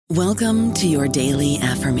Welcome to your daily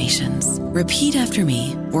affirmations. Repeat after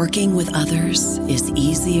me. Working with others is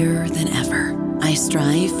easier than ever. I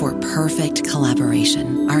strive for perfect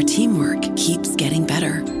collaboration. Our teamwork keeps getting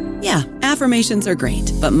better. Yeah, affirmations are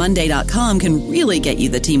great, but Monday.com can really get you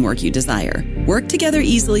the teamwork you desire. Work together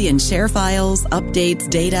easily and share files, updates,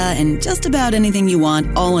 data, and just about anything you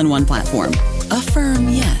want all in one platform. Affirm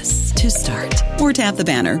yes to start, or tap the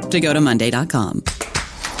banner to go to Monday.com.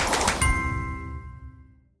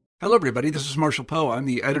 Hello, everybody. This is Marshall Poe. I'm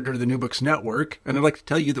the editor of the New Books Network, and I'd like to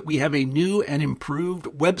tell you that we have a new and improved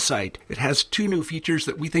website. It has 2 new features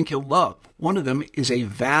that we think you'll love. One of them is a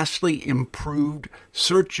vastly improved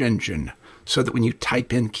search engine, so that when you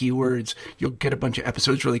type in keywords, you'll get a bunch of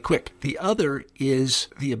episodes really quick. The other is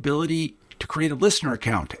the ability to create a listener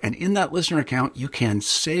account, and in that listener account, you can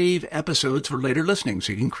save episodes for later listening,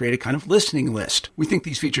 so you can create a kind of listening list. We think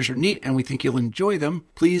these features are neat, and we think you'll enjoy them.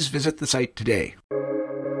 Please visit the site today.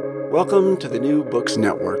 Welcome to the New Books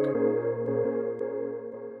Network.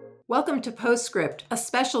 Welcome to Postscript, a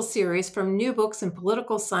special series from New Books in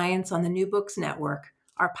Political Science on the New Books Network.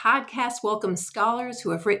 Our podcast welcomes scholars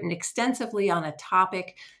who have written extensively on a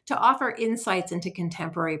topic to offer insights into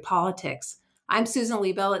contemporary politics. I'm Susan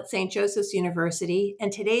Liebell at St. Joseph's University, and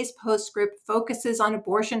today's Postscript focuses on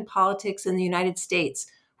abortion politics in the United States,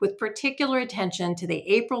 with particular attention to the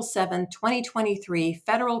April 7, 2023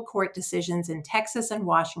 federal court decisions in Texas and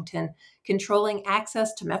Washington controlling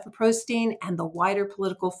access to mifepristone and the wider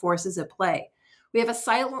political forces at play. We have a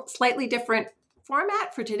slightly different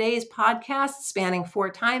format for today's podcast, spanning 4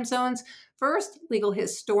 time zones. First, legal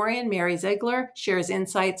historian Mary Ziegler shares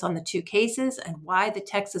insights on the 2 cases and why the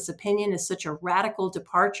Texas opinion is such a radical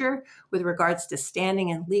departure with regards to standing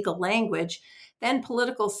and legal language. Then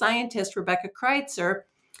political scientist Rebecca Kreitzer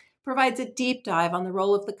provides a deep dive on the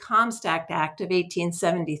role of the Comstock Act of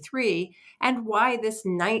 1873 and why this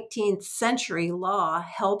 19th century law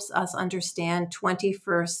helps us understand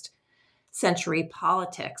 21st century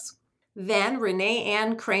politics. Then Renee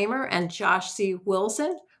Ann Kramer and Josh C.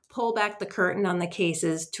 Wilson pull back the curtain on the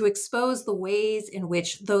cases to expose the ways in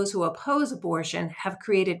which those who oppose abortion have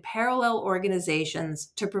created parallel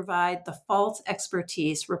organizations to provide the false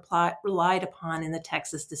expertise relied upon in the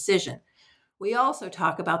Texas decision. We also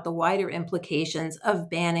talk about the wider implications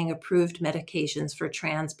of banning approved medications for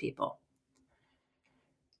trans people.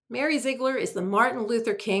 Mary Ziegler is the Martin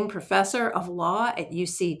Luther King Professor of Law at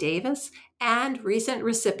UC Davis and recent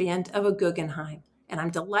recipient of a Guggenheim, and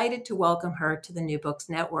I'm delighted to welcome her to the New Books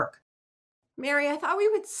Network. Mary, I thought we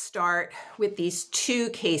would start with these 2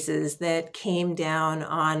 cases that came down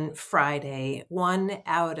on Friday, one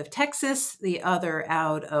out of Texas, the other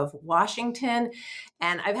out of Washington.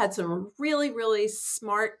 And I've had some really, really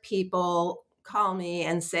smart people call me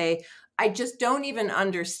and say, I just don't even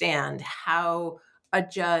understand how a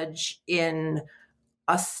judge in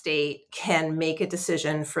a state can make a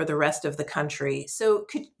decision for the rest of the country. So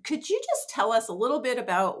could you just tell us a little bit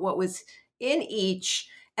about what was in each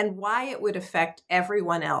and why it would affect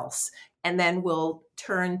everyone else? And then we'll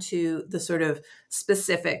turn to the sort of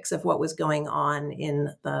specifics of what was going on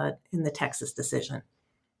in the Texas decision.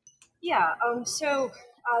 Yeah, so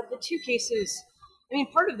the 2 cases,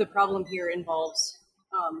 part of the problem here involves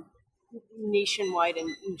nationwide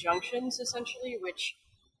injunctions, essentially, which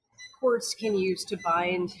courts can use to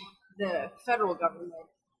bind the federal government.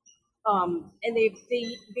 And they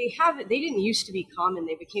didn't used to be common.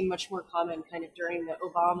 They became much more common kind of during the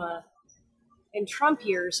Obama and Trump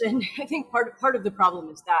years. And I think part of the problem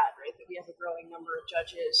is that we have a growing number of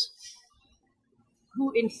judges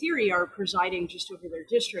who in theory are presiding just over their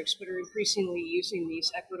districts, but are increasingly using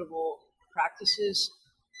these equitable practices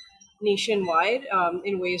nationwide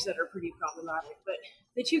in ways that are pretty problematic. But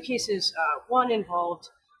the 2 cases, one involved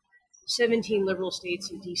 17 liberal states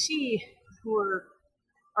in DC who were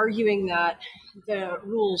arguing that the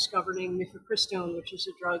rules governing mifepristone, which is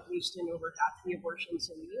a drug used in over half the abortions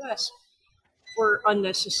in the U.S., were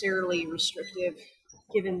unnecessarily restrictive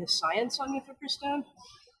given the science on mifepristone.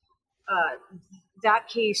 That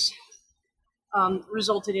case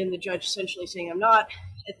resulted in the judge essentially saying, I'm not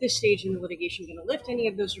at this stage in the litigation going to lift any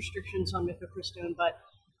of those restrictions on mifepristone, but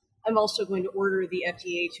I'm also going to order the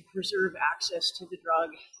FDA to preserve access to the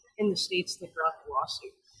drug in the states that brought the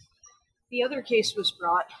lawsuit. The other case was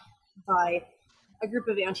brought by a group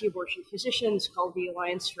of anti-abortion physicians called the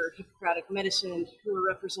Alliance for Hippocratic Medicine, who were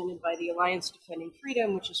represented by the Alliance Defending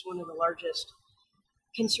Freedom, which is one of the largest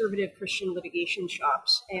conservative Christian litigation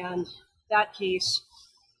shops. And that case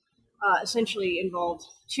essentially involved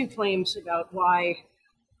 2 claims about why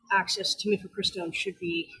access to mifepristone should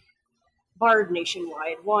be barred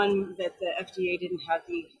nationwide. One, that the FDA didn't have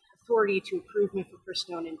the authority to approve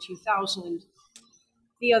mifepristone in 2000.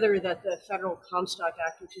 The other that the Federal Comstock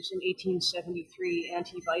Act, which is an 1873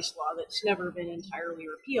 anti-vice law that's never been entirely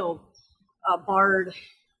repealed, barred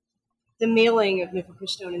the mailing of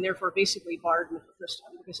mifepristone and therefore basically barred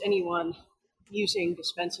mifepristone because anyone using,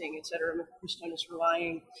 dispensing, et cetera, mifepristone is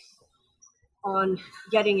relying on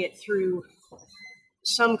getting it through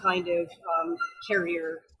some kind of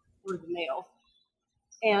carrier or the mail.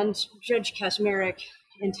 And Judge Kaczmarek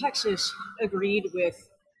in Texas agreed with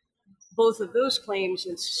both of those claims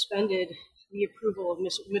and suspended the approval of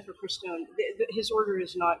mifepristone. His order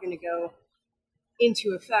is not going to go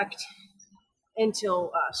into effect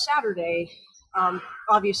until Saturday,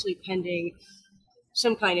 obviously pending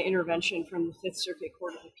some kind of intervention from the Fifth Circuit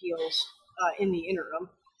Court of Appeals in the interim.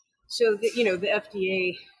 So the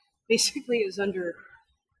FDA basically is under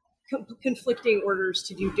conflicting orders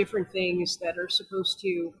to do different things that are supposed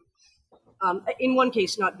to, in one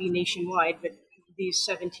case, not be nationwide, but these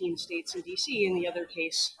 17 states and DC. In the other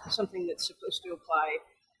case, something that's supposed to apply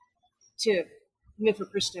to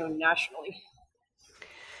mifepristone nationally.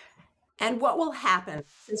 And what will happen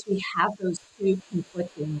since we have those two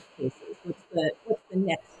conflicting cases? What's the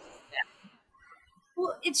next step?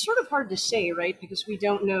 Well, it's sort of hard to say, right? Because we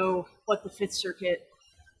don't know what the Fifth Circuit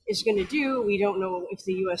is going to do. We don't know if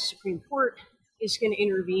the U.S. Supreme Court is going to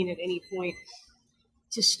intervene at any point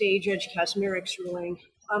to stay Judge Kaczmarek's ruling.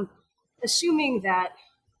 Assuming that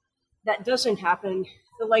doesn't happen,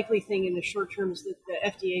 the likely thing in the short term is that the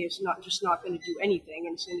FDA is not going to do anything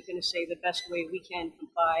and is going to say the best way we can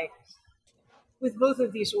comply with both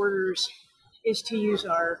of these orders is to use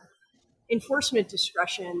our enforcement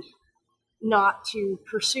discretion not to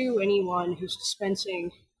pursue anyone who's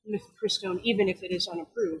dispensing mifepristone, even if it is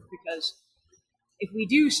unapproved, because if we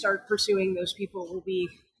do start pursuing those people, we'll be,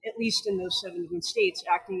 at least in those 17 states,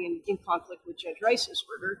 acting in conflict with Judge Rice's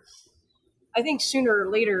order. I think sooner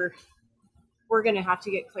or later, we're going to have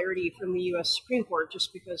to get clarity from the U.S. Supreme Court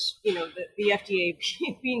just because, the FDA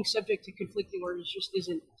being subject to conflicting orders just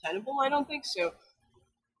isn't tenable, I don't think. So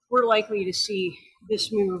we're likely to see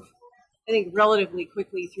this move, I think, relatively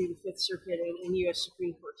quickly through the Fifth Circuit and U.S.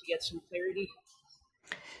 Supreme Court to get some clarity.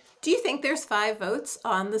 Do you think there's 5 votes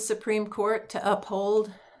on the Supreme Court to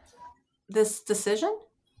uphold this decision?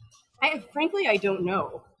 Frankly, I don't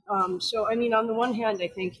know. On the one hand, I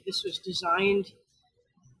think this was designed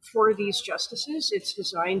for these justices. It's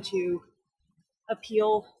designed to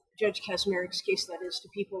appeal Judge Kaczmarek's case, that is, to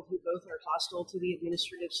people who both are hostile to the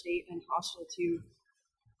administrative state and hostile to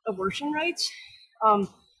abortion rights.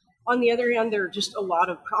 On the other hand, there are just a lot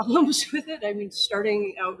of problems with it. I mean,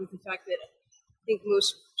 starting out with the fact that I think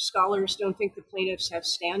most scholars don't think the plaintiffs have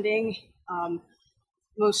standing.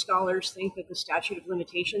 Most scholars think that the statute of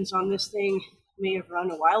limitations on this thing may have run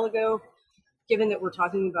a while ago, given that we're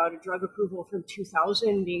talking about a drug approval from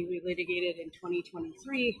 2000 being relitigated in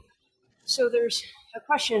 2023. So there's a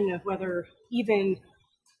question of whether even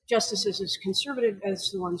justices as conservative as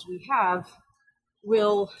the ones we have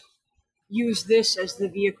will use this as the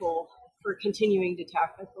vehicle for continuing to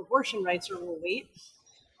tackle abortion rights, or will wait.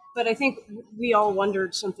 But I think we all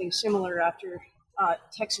wondered something similar after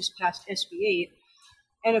Texas passed SB 8.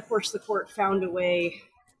 And of course, the court found a way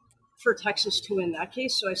for Texas to win that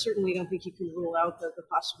case. So I certainly don't think you can rule out the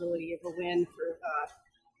possibility of a win for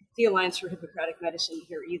the Alliance for Hippocratic Medicine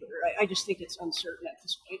here either. I just think it's uncertain at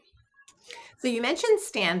this point. So you mentioned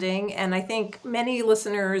standing, and I think many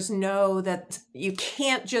listeners know that you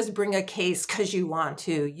can't just bring a case because you want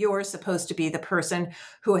to. You're supposed to be the person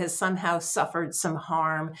who has somehow suffered some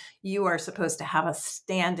harm. You are supposed to have a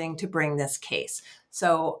standing to bring this case.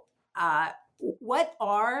 So what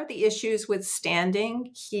are the issues with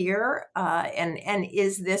standing here? And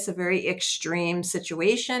is this a very extreme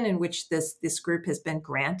situation in which this group has been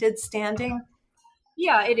granted standing?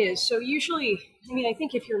 Yeah, it is. So usually, I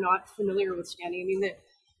think if you're not familiar with standing, the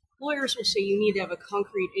lawyers will say you need to have a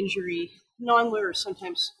concrete injury. Non-lawyers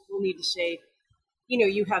sometimes will need to say,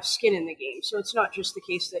 you have skin in the game. So it's not just the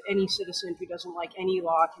case that any citizen who doesn't like any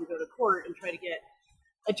law can go to court and try to get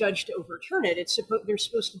a judge to overturn it. There's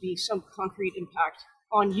supposed to be some concrete impact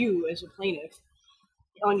on you as a plaintiff,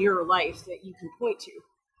 on your life that you can point to.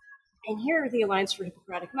 And here, the Alliance for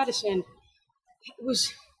Hippocratic Medicine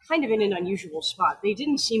was kind of in an unusual spot. They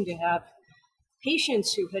didn't seem to have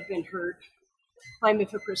patients who had been hurt by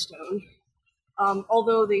mifepristone,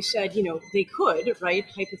 although they said, they could, right?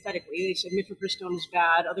 Hypothetically, they said mifepristone is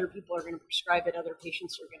bad, other people are going to prescribe it, other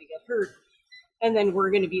patients are going to get hurt, and then we're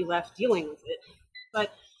going to be left dealing with it.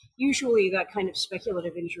 But usually that kind of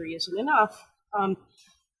speculative injury isn't enough.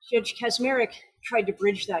 Judge Kaczmarek tried to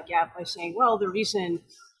bridge that gap by saying, well, the reason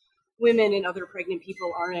women and other pregnant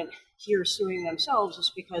people aren't here suing themselves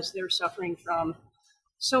is because they're suffering from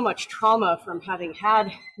so much trauma from having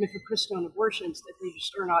had mifepristone abortions that they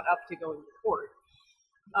just are not up to going to court,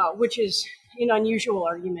 which is an unusual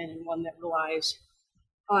argument and one that relies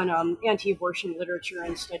on anti-abortion literature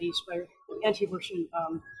and studies by anti-abortion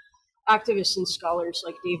activists and scholars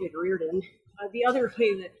like David Reardon. The other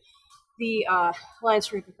way that the Alliance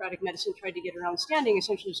for Hippocratic Medicine tried to get around standing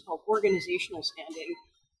essentially is called organizational standing.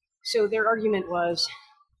 So their argument was,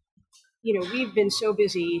 we've been so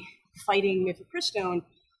busy fighting mifepristone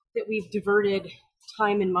that we've diverted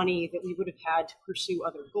time and money that we would have had to pursue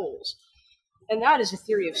other goals. And that as a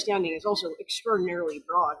theory of standing is also extraordinarily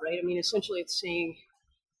broad, right? I mean, essentially it's saying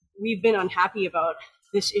we've been unhappy about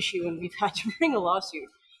this issue and we've had to bring a lawsuit.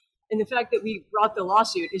 And the fact that we brought the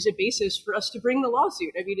lawsuit is a basis for us to bring the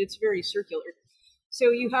lawsuit. I mean, it's very circular.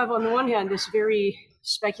 So you have, on the one hand, this very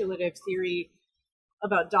speculative theory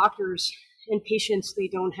about doctors and patients they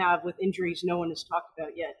don't have with injuries no one has talked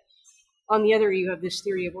about yet. On the other, you have this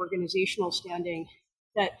theory of organizational standing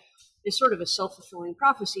that is sort of a self-fulfilling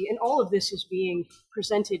prophecy. And all of this is being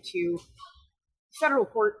presented to federal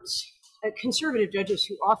courts, conservative judges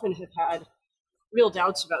who often have had real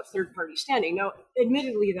doubts about third-party standing. Now,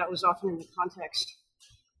 admittedly, that was often in the context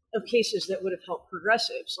of cases that would have helped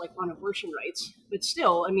progressives, like on abortion rights. But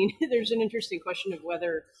still, I mean, there's an interesting question of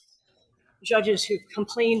whether judges who've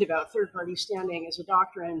complained about third-party standing as a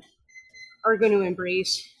doctrine are going to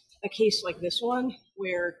embrace a case like this one,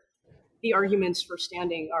 where the arguments for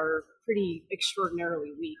standing are pretty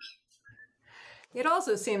extraordinarily weak. It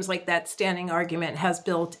also seems like that standing argument has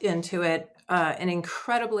built into it an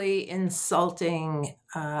incredibly insulting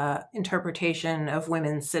interpretation of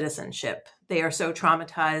women's citizenship. They are so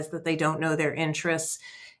traumatized that they don't know their interests.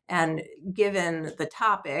 And given the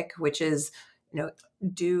topic, which is,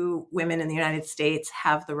 do women in the United States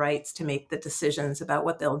have the rights to make the decisions about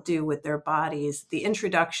what they'll do with their bodies? The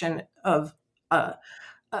introduction of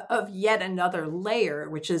yet another layer,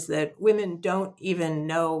 which is that women don't even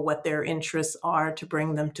know what their interests are to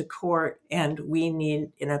bring them to court, and we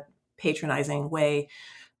need, in a patronizing way,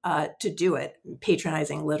 to do it.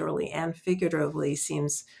 Patronizing literally and figuratively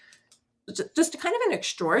seems just kind of an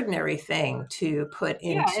extraordinary thing to put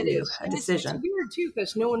into a decision. It's weird too,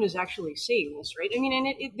 because no one is actually saying this, right? I mean,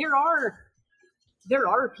 and there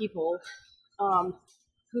are people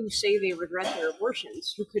who say they regret their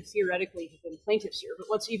abortions, who could theoretically have been plaintiffs here. But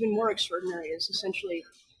what's even more extraordinary is essentially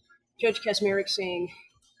Judge Kaczmarek saying,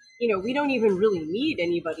 we don't even really need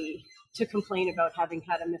anybody to complain about having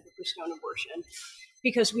had a mifepristone abortion,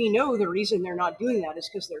 because we know the reason they're not doing that is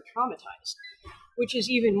because they're traumatized, which is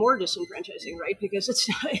even more disenfranchising, right? Because it's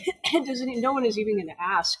not, no one is even going to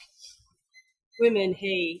ask women,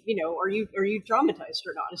 hey, are you traumatized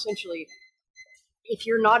or not? Essentially, if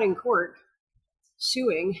you're not in court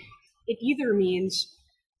suing, it either means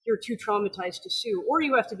you're too traumatized to sue, or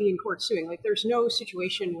you have to be in court suing. Like, there's no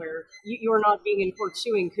situation where you're not being in court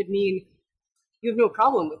suing could mean you have no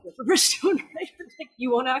problem with mifepristone, right? Like,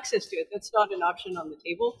 you want access to it. That's not an option on the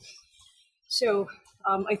table. So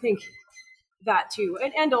I think that too,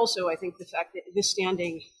 and also I think the fact that this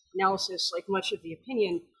standing analysis, like much of the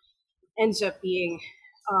opinion, ends up being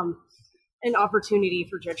an opportunity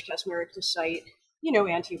for Judge Kaczmarek to cite,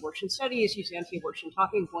 anti-abortion studies, use anti-abortion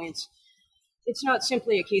talking points. It's not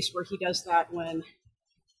simply a case where he does that when,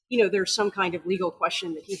 there's some kind of legal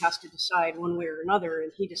question that he has to decide one way or another,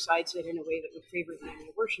 and he decides it in a way that would favor the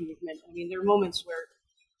anti-abortion movement. I mean, there are moments where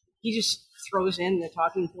he just throws in the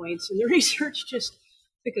talking points and the research just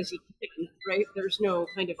because he can, right? There's no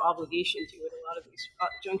kind of obligation to it, a lot of these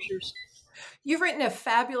junctures. You've written a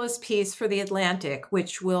fabulous piece for The Atlantic,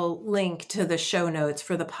 which we'll link to the show notes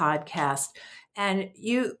for the podcast. And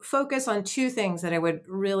you focus on two things that I would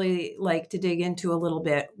really like to dig into a little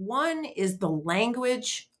bit. One is the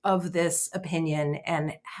language of this opinion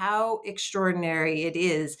and how extraordinary it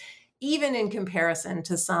is, even in comparison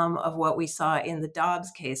to some of what we saw in the Dobbs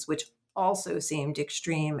case, which also seemed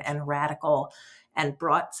extreme and radical and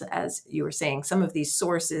brought, as you were saying, some of these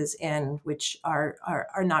sources in which are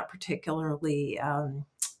not particularly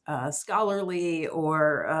scholarly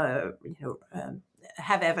or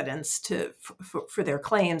have evidence for their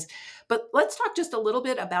claims. But let's talk just a little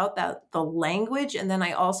bit about the language, and then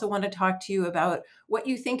I also want to talk to you about what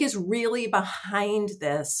you think is really behind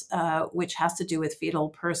this, which has to do with fetal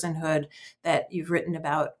personhood that you've written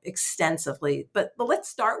about extensively. But let's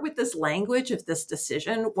start with this language of this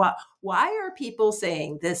decision. Why are people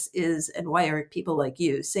saying this is, and why are people like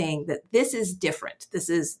you saying that this is different? This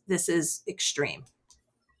is extreme.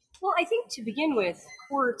 Well, I think to begin with,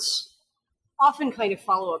 courts often kind of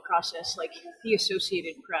follow a process like the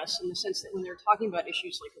Associated Press, in the sense that when they're talking about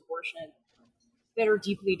issues like abortion that are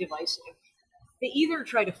deeply divisive, they either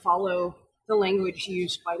try to follow the language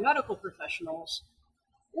used by medical professionals,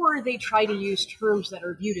 or they try to use terms that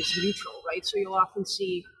are viewed as neutral, right? So you'll often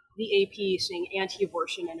see the AP saying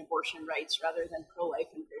anti-abortion and abortion rights rather than pro-life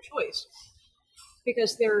and pro-choice,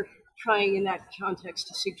 because they're trying in that context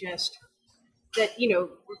to suggest that,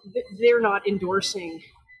 they're not endorsing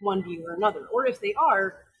one view or another. Or if they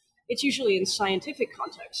are, it's usually in scientific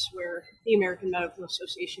contexts where the American Medical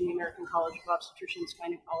Association, the American College of Obstetricians,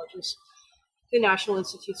 Gynecologists, the National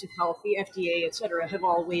Institutes of Health, the FDA, et cetera, have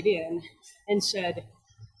all weighed in and said,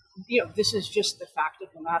 this is just the fact of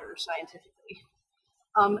the matter scientifically.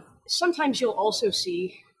 Sometimes you'll also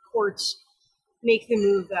see courts make the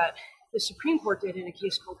move that the Supreme Court did in a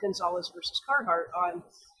case called Gonzalez versus Carhart on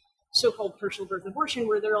so-called partial birth abortion,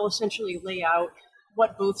 where they'll essentially lay out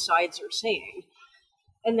what both sides are saying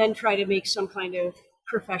and then try to make some kind of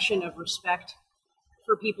profession of respect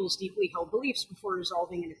for people's deeply held beliefs before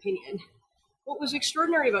resolving an opinion. What was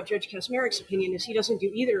extraordinary about Judge Kaczmarek's opinion is he doesn't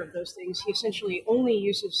do either of those things. He essentially only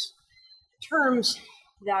uses terms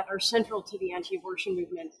that are central to the anti-abortion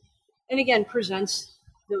movement, and again, presents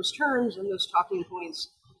those terms and those talking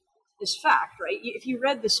points as fact, right? If you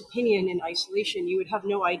read this opinion in isolation, you would have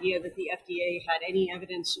no idea that the FDA had any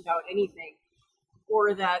evidence about anything,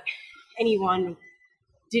 or that anyone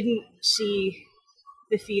didn't see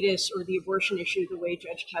the fetus or the abortion issue the way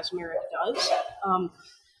Judge Kaczmarek does.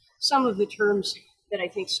 Some of the terms that I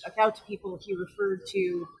think stuck out to people, he referred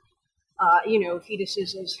to,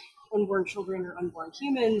 fetuses as unborn children or unborn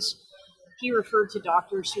humans. He referred to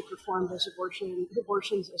doctors who performed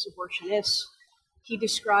abortions as abortionists. He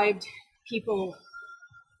described people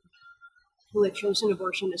who had chosen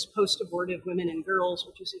abortion as post-abortive women and girls,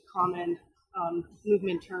 which is a common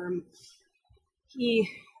movement term. He,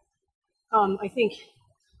 I think,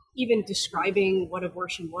 even describing what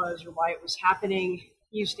abortion was or why it was happening,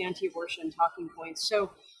 used anti-abortion talking points.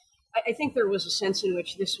 So I think there was a sense in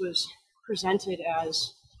which this was presented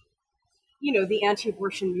as, the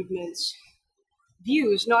anti-abortion movement's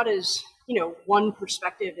views, not as, one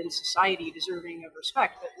perspective in society deserving of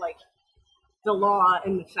respect, but like the law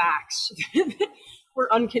and the facts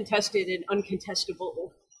were uncontested and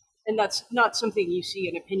uncontestable. And that's not something you see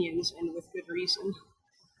in opinions, and with good reason.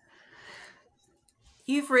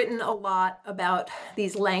 You've written a lot about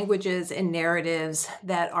these languages and narratives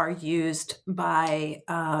that are used by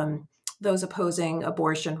those opposing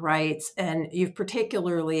abortion rights, and you've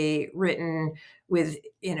particularly written with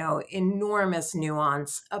enormous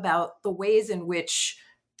nuance about the ways in which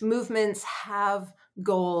movements have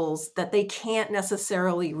goals that they can't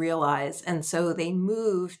necessarily realize, and so they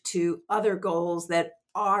move to other goals that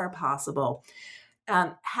are possible.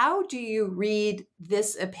 How do you read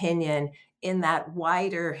this opinion in that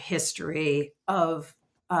wider history of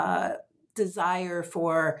desire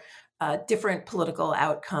for different political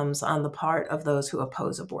outcomes on the part of those who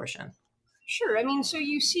oppose abortion? Sure. So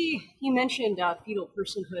you mentioned fetal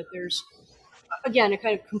personhood. There's, again, a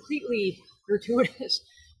kind of completely gratuitous,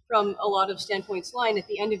 from a lot of standpoints, line at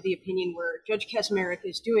the end of the opinion where Judge Kaczmarek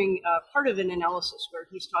is doing part of an analysis where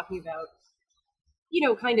he's talking about,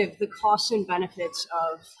 kind of the costs and benefits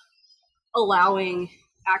of allowing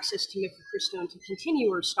access to mifepristone to continue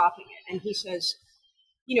or stopping it. And he says,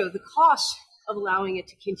 the costs of allowing it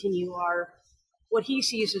to continue are what he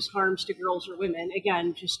sees as harms to girls or women.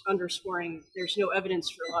 Again, just underscoring there's no evidence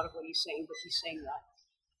for a lot of what he's saying, but he's saying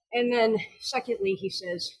that. And then secondly, he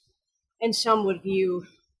says, and some would view,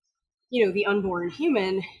 the unborn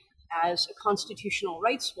human as a constitutional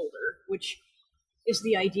rights holder, which is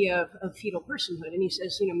the idea of fetal personhood. And he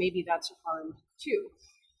says, maybe that's a harm too.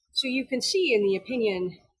 So you can see in the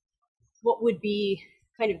opinion what would be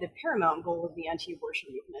kind of the paramount goal of the anti-abortion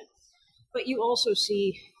movement. But you also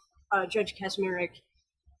see Judge Kaczmarek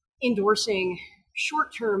endorsing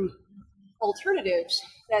short-term alternatives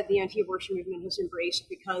that the anti-abortion movement has embraced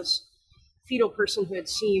because fetal personhood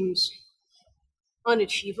seems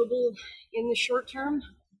unachievable in the short term.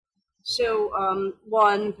 So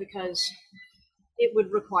one, because it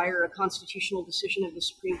would require a constitutional decision of the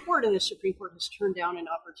Supreme Court, and the Supreme Court has turned down an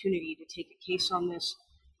opportunity to take a case on this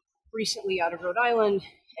recently out of Rhode Island,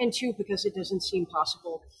 and two, because it doesn't seem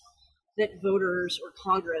possible that voters or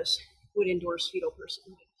Congress would endorse fetal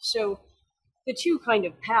personhood. So the two kind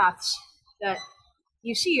of paths that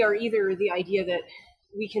you see are either the idea that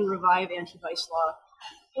we can revive anti-vice law,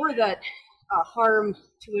 or that harm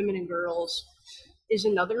to women and girls is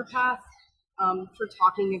another path for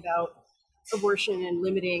talking about abortion and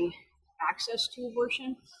limiting access to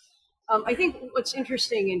abortion. I think what's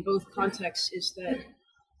interesting in both contexts is that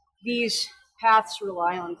these paths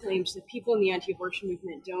rely on claims that people in the anti-abortion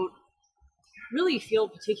movement don't really feel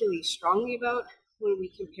particularly strongly about when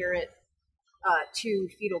we compare it to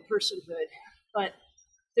fetal personhood. But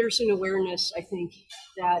there's an awareness, I think,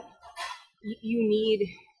 that you need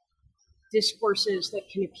discourses that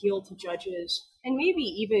can appeal to judges and maybe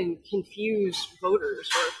even confuse voters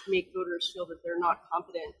or make voters feel that they're not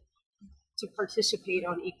competent to participate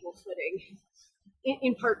on equal footing,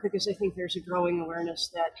 in part because I think there's a growing awareness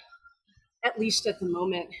that, at least at the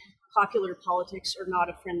moment, popular politics are not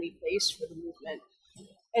a friendly place for the movement.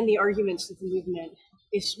 And the arguments that the movement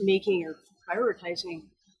is making or prioritizing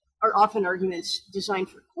are often arguments designed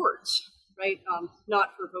for courts, right?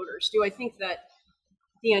 Not for voters. Do I think that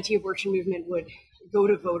the anti-abortion movement would go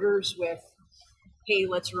to voters with, hey,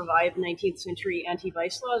 let's revive 19th century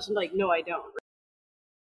anti-vice laws? And like, no, I don't.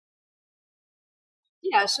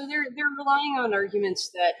 Yeah, so they're relying on arguments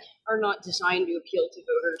that are not designed to appeal to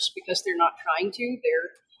voters because they're not trying to.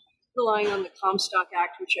 They're relying on the Comstock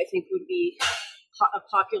Act, which I think would be a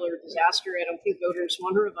popular disaster. I don't think voters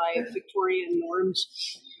want to revive Victorian norms.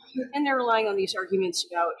 And they're relying on these arguments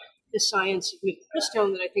about the science of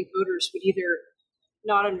mifepristone that I think voters would either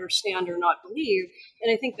not understand or not believe.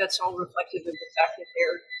 And I think that's all reflective of the fact that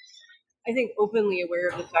they're, I think, openly aware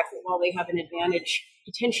of the fact that while they have an advantage,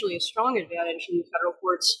 potentially a strong advantage in the federal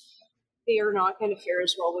courts, they are not going to fare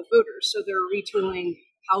as well with voters. So they're retooling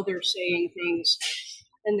how they're saying things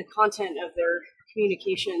and the content of their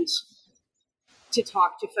communications to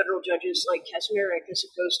talk to federal judges like Kaczmarek as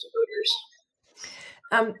opposed to voters.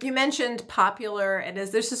 You mentioned popular, and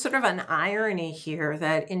there's a sort of an irony here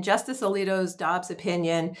that in Justice Alito's Dobbs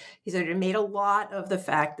opinion, he sort of made a lot of the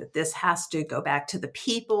fact that this has to go back to the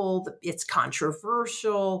people, it's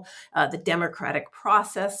controversial, the democratic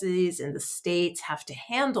processes in the states have to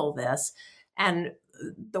handle this. And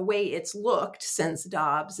the way it's looked since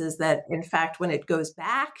Dobbs is that, in fact, when it goes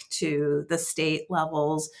back to the state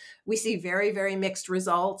levels, we see very, very mixed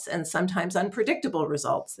results and sometimes unpredictable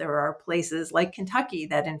results. There are places like Kentucky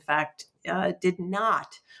that, in fact, did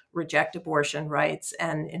not reject abortion rights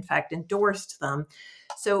and, in fact, endorsed them.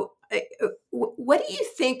 So what do you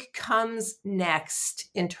think comes next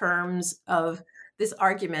in terms of this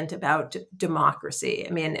argument about democracy?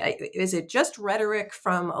 I mean, is it just rhetoric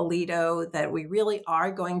from Alito that we really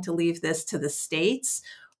are going to leave this to the states?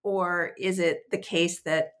 Or is it the case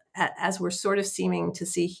that, as we're sort of seeming to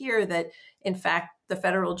see here, that in fact, the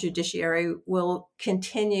federal judiciary will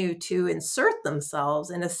continue to insert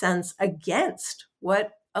themselves in a sense against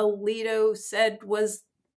what Alito said was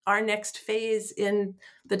our next phase in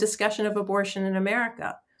the discussion of abortion in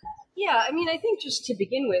America? Yeah, I mean, I think just to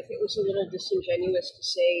begin with, it was a little disingenuous to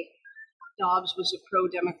say Dobbs was a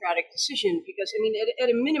pro-democratic decision because, I mean, at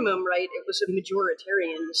a minimum, right, it was a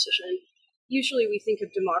majoritarian decision. Usually we think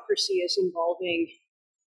of democracy as involving,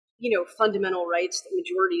 fundamental rights that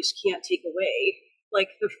majorities can't take away, like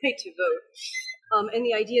the right to vote. And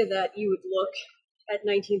the idea that you would look at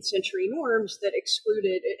 19th century norms that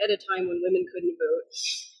excluded, at a time when women couldn't vote,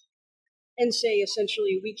 and say,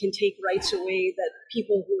 essentially, we can take rights away that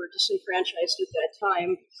people who were disenfranchised at that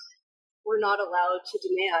time were not allowed to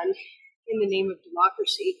demand in the name of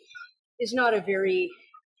democracy is not a very,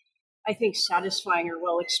 I think, satisfying or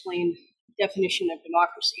well-explained definition of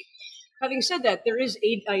democracy. Having said that, there is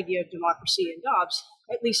an idea of democracy in Dobbs,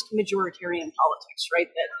 at least majoritarian politics, right?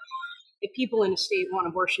 That if people in a state want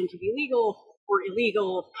abortion to be legal or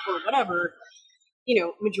illegal or whatever,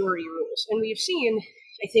 majority rules. And we've seen,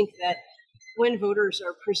 I think, that when voters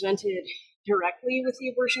are presented directly with the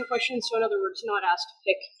abortion question, so in other words, not asked to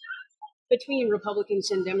pick between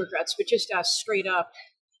Republicans and Democrats, but just asked straight up,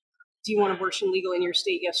 do you want abortion legal in your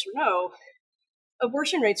state, yes or no?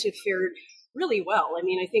 Abortion rights have fared really well. I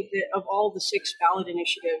mean, I think that of all the 6 ballot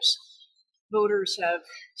initiatives, voters have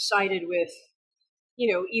sided with,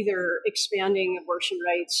 either expanding abortion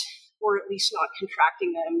rights or at least not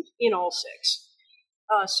contracting them in all 6.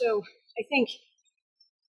 So I think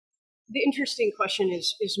the interesting question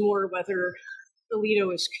is more whether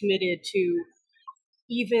Alito is committed to,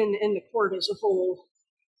 even in the court as a whole,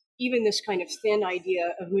 even this kind of thin idea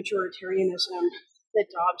of majoritarianism that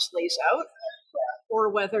Dobbs lays out, or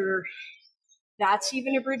whether that's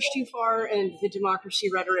even a bridge too far and the democracy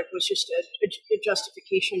rhetoric was just a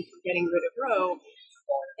justification for getting rid of Roe,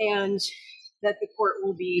 and that the court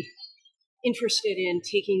will be interested in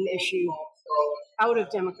taking the issue out of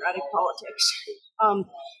democratic politics.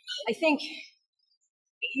 I think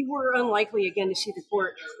we're unlikely again to see the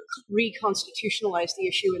court reconstitutionalize the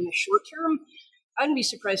issue in the short term, I wouldn't be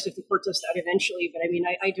surprised if the court does that eventually, but I mean,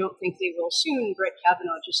 I don't think they will soon. Brett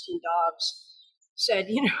Kavanaugh just in Dobbs said,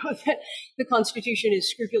 that the Constitution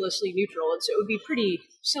is scrupulously neutral. And so it would be pretty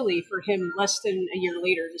silly for him less than a year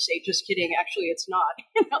later to say, just kidding, actually it's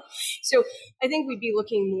not. So I think we'd be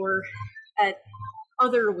looking more at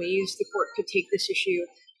other ways the court could take this issue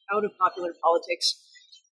out of popular politics,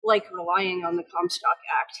 like relying on the Comstock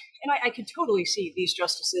Act. And I could totally see these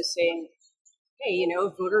justices saying, hey,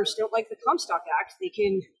 if voters don't like the Comstock Act, they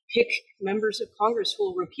can pick members of Congress who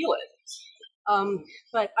will repeal it.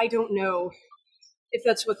 But I don't know if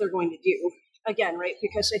that's what they're going to do. Again, right,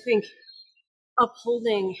 because I think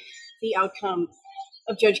upholding the outcome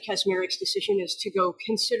of Judge Kaczmarek's decision is to go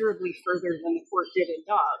considerably further than the court did in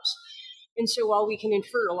Dobbs. And so while we can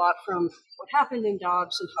infer a lot from what happened in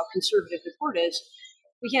Dobbs and how conservative the court is,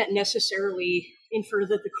 we can't necessarily infer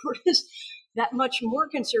that the court is that much more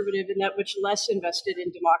conservative and that much less invested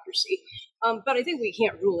in democracy. But I think we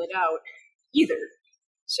can't rule it out either.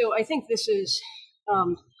 So I think this is,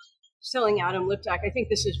 telling Adam Liptak, I think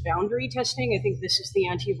this is boundary testing. I think this is the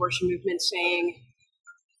anti-abortion movement saying,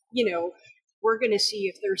 we're going to see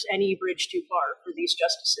if there's any bridge too far for these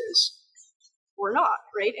justices or not,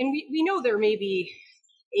 right? And we know there may be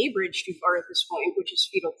a bridge too far at this point, which is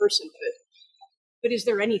fetal personhood. But is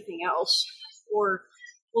there anything else? Or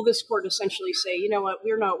will this court essentially say, you know what,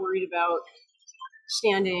 we're not worried about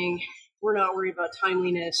standing, we're not worried about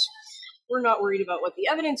timeliness, we're not worried about what the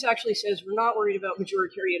evidence actually says, we're not worried about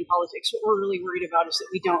majoritarian politics. What we're really worried about is that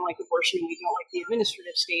we don't like abortion and we don't like the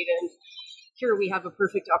administrative state, and here we have a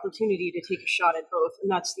perfect opportunity to take a shot at both, and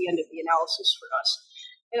that's the end of the analysis for us.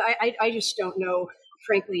 And I just don't know,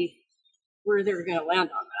 frankly, where they're going to land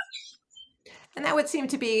on that. And that would seem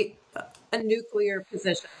to be a nuclear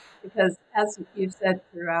position, because as you've said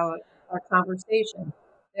throughout our conversation,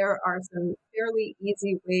 there are some fairly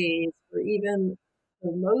easy ways for even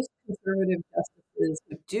the most conservative justices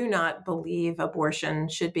who do not believe abortion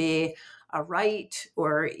should be a right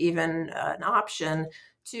or even an option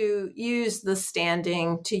to use the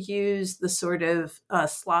standing, to use the sort of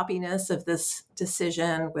sloppiness of this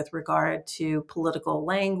decision with regard to political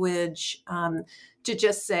language, to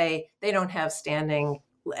just say they don't have standing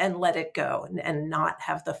and let it go and not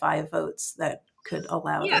have the 5 votes that could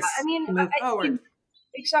allow this to move forward.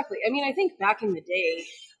 Exactly. I mean, I think back in the day,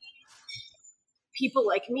 people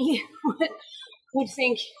like me would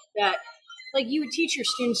think that, like, you would teach your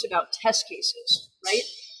students about test cases, right?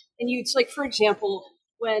 And it's like, for example,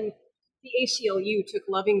 when the ACLU took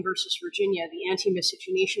Loving versus Virginia, the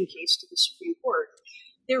anti-miscegenation case, to the Supreme Court,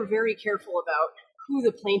 they were very careful about who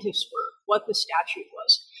the plaintiffs were, what the statute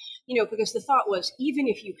was, because the thought was, even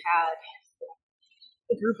if you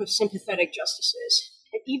had a group of sympathetic justices,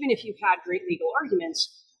 and even if you had great legal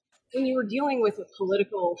arguments, when you were dealing with a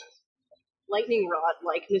political lightning rod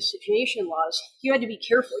like miscegenation laws, you had to be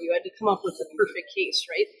careful. You had to come up with a perfect case,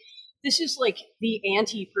 right? This is like the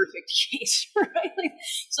anti-perfect case, right?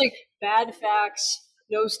 It's like bad facts,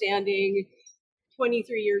 no standing,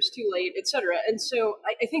 23 years too late, etc. And so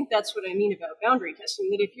I think that's what I mean about boundary testing,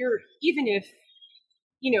 that even if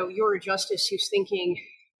you're a justice who's thinking,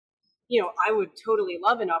 I would totally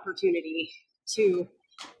love an opportunity to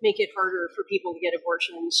make it harder for people to get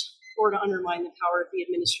abortions or to undermine the power of the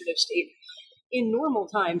administrative state. In normal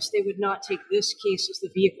times, they would not take this case as the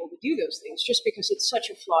vehicle to do those things, just because it's such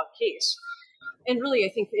a flawed case. And really, I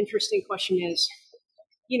think the interesting question is,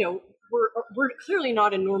 we're clearly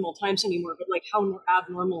not in normal times anymore, but like, how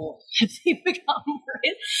abnormal have they become,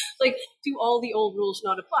 right? Like, do all the old rules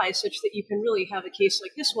not apply, such that you can really have a case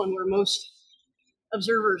like this one where most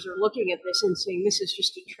observers are looking at this and saying this is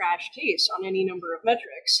just a trash case on any number of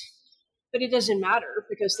metrics? But it doesn't matter,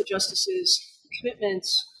 because the justices'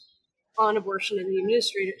 commitments on abortion in the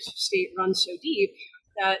administrative state run so deep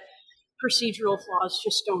that procedural flaws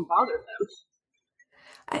just don't bother them.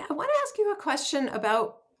 I want to ask you a question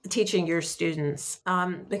about teaching your students,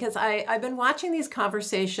 because I've been watching these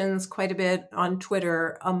conversations quite a bit on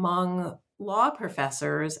Twitter among law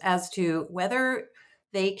professors as to whether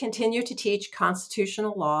they continue to teach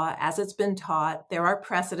constitutional law as it's been taught. There are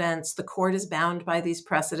precedents. The court is bound by these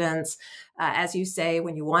precedents. As you say,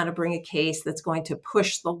 when you want to bring a case that's going to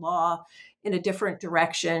push the law in a different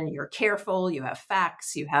direction, you're careful, you have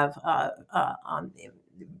facts, you have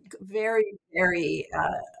very, very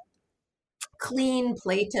clean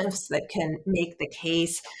plaintiffs that can make the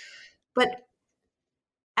case. But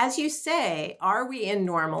as you say, are we in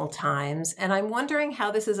normal times? And I'm wondering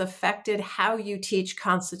how this has affected how you teach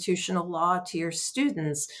constitutional law to your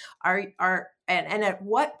students. And at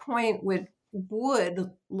what point would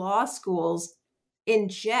law schools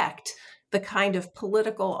inject the kind of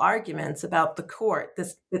political arguments about the court.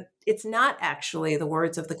 It's not actually the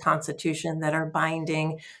words of the Constitution that are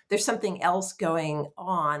binding. There's something else going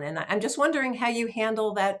on. And I'm just wondering how you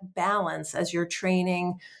handle that balance as you're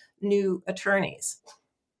training new attorneys.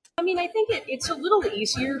 I mean, I think it's a little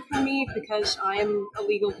easier for me because I'm a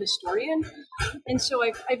legal historian. And so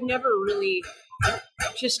I've never really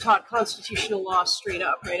just taught constitutional law straight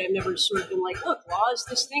up, right? I've never sort of been like, look, law is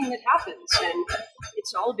this thing that happens, and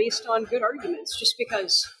it's all based on good arguments. Just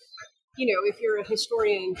because, if you're a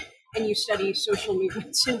historian and you study social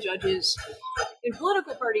movements and judges in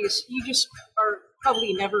political parties, you just are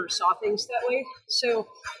probably never saw things that way. So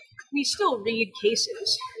we still read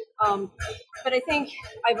cases. But I think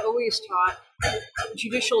I've always taught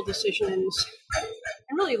judicial decisions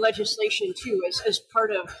and really legislation too as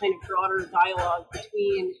part of kind of broader dialogue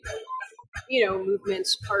between,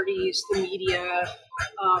 movements, parties, the media,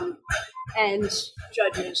 and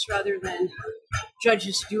judges, rather than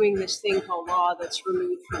judges doing this thing called law that's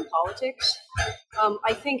removed from politics.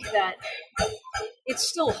 I think that it's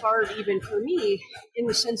still hard even for me in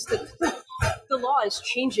the sense that the law is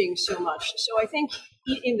changing so much. So I think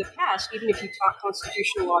in the past, even if you taught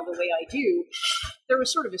constitutional law the way I do, there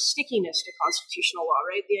was sort of a stickiness to constitutional law,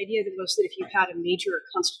 right? The idea was that if you had a major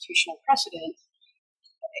constitutional precedent,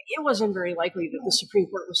 it wasn't very likely that the Supreme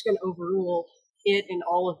Court was going to overrule it and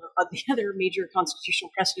all of the other major constitutional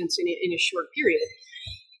precedents in a short period.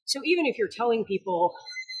 So even if you're telling people,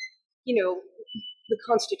 the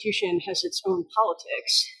Constitution has its own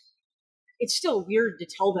politics, it's still weird to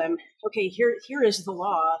tell them, okay, here is the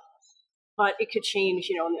law, but it could change,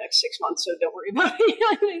 in the next 6 months, so don't worry about it.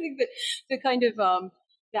 I think that the kind of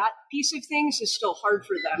that piece of things is still hard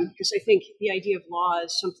for them, because I think the idea of law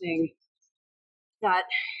is something that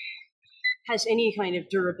has any kind of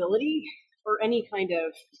durability or any kind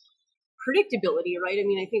of predictability, right? I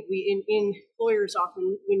mean, I think we in lawyers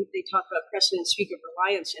often, when they talk about precedent, speak of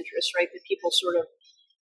reliance interests, right? That people sort of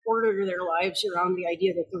order their lives around the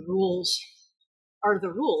idea that the rules are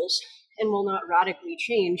the rules and will not radically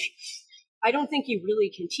change. I don't think you really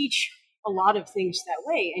can teach a lot of things that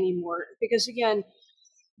way anymore, because again,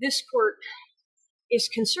 this court is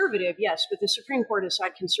conservative, yes, but the Supreme Court has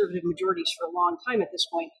had conservative majorities for a long time at this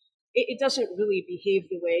point. It doesn't really behave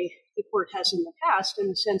the way the court has in the past, in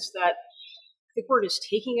the sense that the court is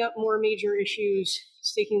taking up more major issues,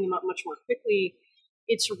 it's taking them up much more quickly.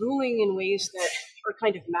 It's ruling in ways that are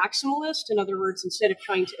kind of maximalist. In other words, instead of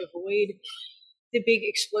trying to avoid the big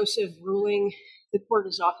explosive ruling, the court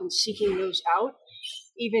is often seeking those out,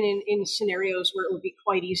 even in scenarios where it would be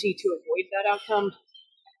quite easy to avoid that outcome.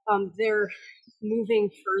 They're moving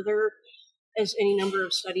further, as any number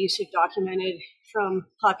of studies have documented, from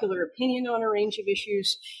popular opinion on a range of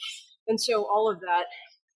issues. And so all of that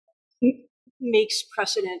makes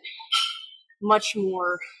precedent much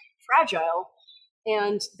more fragile,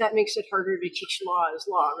 and that makes it harder to teach law as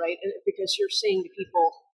law, right? Because you're saying to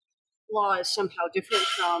people, law is somehow different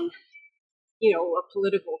from, a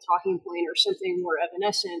political talking point or something more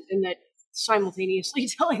evanescent, and that simultaneously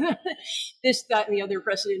telling them that this, that, and the other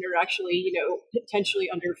precedent are actually, potentially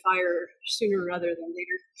under fire sooner rather than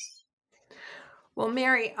later. Well,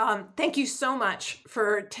 Mary, thank you so much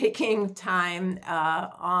for taking time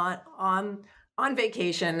on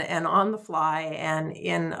vacation and on the fly and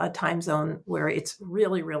in a time zone where it's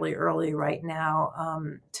really, really early right now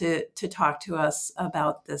to talk to us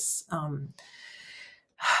about this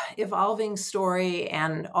evolving story,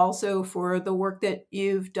 and also for the work that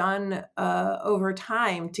you've done over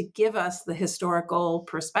time to give us the historical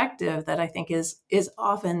perspective that I think is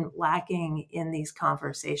often lacking in these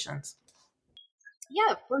conversations.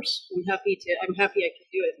 Yeah, of course. I'm happy I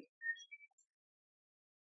could do it.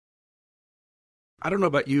 I don't know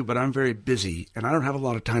about you, but I'm very busy and I don't have a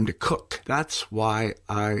lot of time to cook. That's why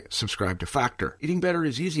I subscribe to Factor. Eating better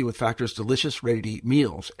is easy with Factor's delicious, ready-to-eat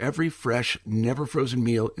meals. Every fresh, never frozen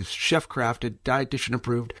meal is chef-crafted, dietitian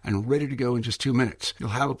approved, and ready to go in just 2 minutes. You'll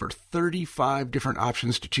have over 35 different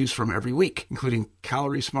options to choose from every week, including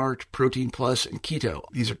Calorie Smart, Protein Plus, and Keto.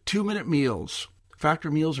 These are 2-minute meals.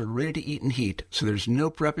 Factor meals are ready to eat and heat, so there's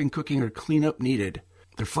no prepping, cooking, or cleanup needed.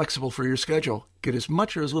 They're flexible for your schedule. Get as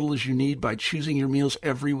much or as little as you need by choosing your meals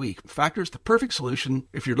every week. Factor is the perfect solution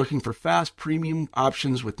if you're looking for fast, premium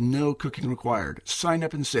options with no cooking required. Sign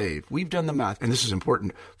up and save. We've done the math, and this is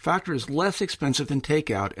important. Factor is less expensive than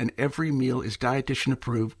takeout, and every meal is dietitian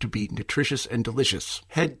approved to be nutritious and delicious.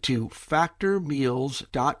 Head to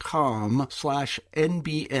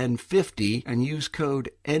factormeals.com/NBN50 and use code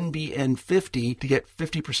NBN50 to get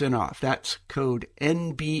 50% off. That's code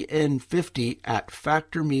NBN50 at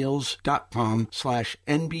factormeals.com/NBN50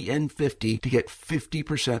 to get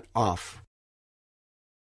 50% off.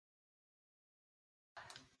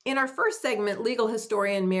 In our first segment, legal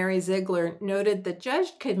historian Mary Ziegler noted that Judge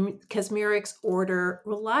Kaczmarek's order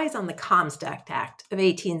relies on the Comstock Act of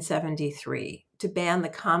 1873 to ban the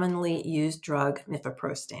commonly used drug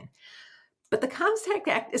mifepristone. But the Comstock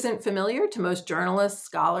Act isn't familiar to most journalists,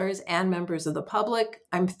 scholars, and members of the public.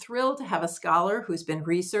 I'm thrilled to have a scholar who's been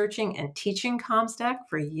researching and teaching Comstock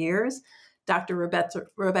for years. Dr.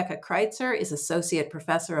 Rebecca Kreitzer is Associate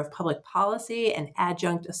Professor of Public Policy and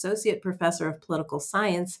Adjunct Associate Professor of Political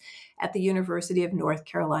Science at the University of North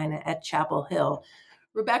Carolina at Chapel Hill.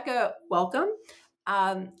 Rebecca, welcome.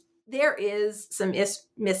 There is some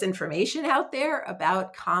misinformation out there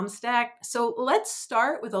about Comstock. So let's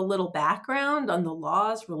start with a little background on the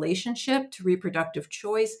law's relationship to reproductive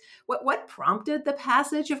choice. What prompted the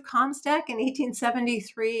passage of Comstock in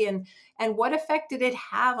 1873, and what effect did it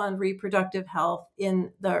have on reproductive health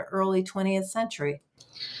in the early 20th century?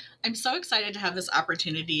 I'm so excited to have this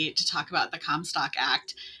opportunity to talk about the Comstock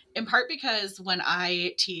Act, in part because when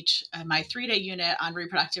I teach my 3-day unit on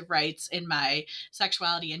reproductive rights in my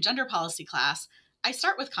sexuality and gender policy class, I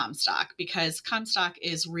start with Comstock because Comstock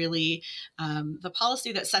is really the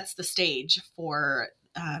policy that sets the stage for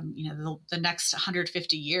the next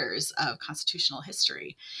 150 years of constitutional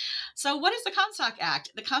history. So what is the Comstock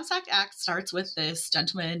Act? The Comstock Act starts with this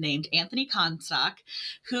gentleman named Anthony Comstock,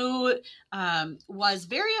 who was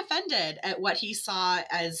very offended at what he saw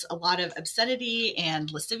as a lot of obscenity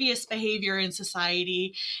and lascivious behavior in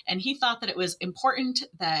society. And he thought that it was important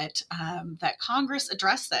that Congress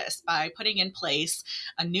address this by putting in place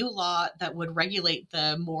a new law that would regulate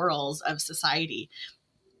the morals of society.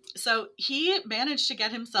 So he managed to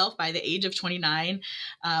get himself, by the age of 29,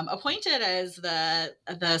 appointed as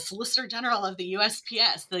the Solicitor General of the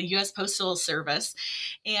USPS, the U.S. Postal Service,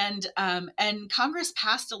 and Congress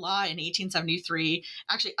passed a law in 1873,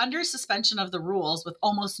 actually under suspension of the rules, with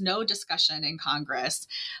almost no discussion in Congress.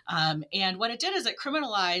 And what it did is it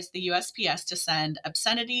criminalized the USPS to send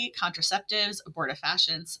obscenity, contraceptives,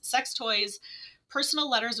 abortifacients, sex toys, personal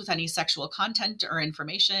letters with any sexual content or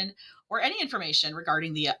information, or any information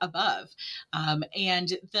regarding the above.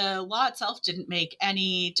 And the law itself didn't make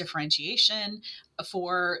any differentiation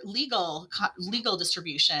for legal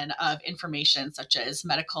distribution of information, such as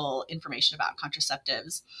medical information about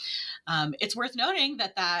contraceptives. It's worth noting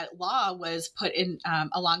that law was put in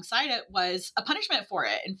alongside it was a punishment for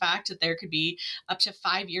it. In fact, there could be up to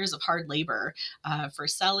 5 years of hard labor for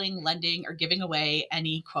selling, lending, or giving away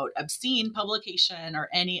any, quote, obscene publication or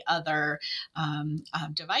any other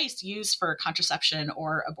device used for contraception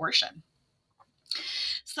or abortion.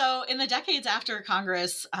 So in the decades after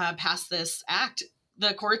Congress passed this act,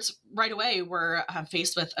 the courts right away were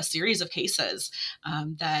faced with a series of cases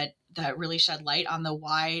that really shed light on the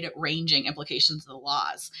wide-ranging implications of the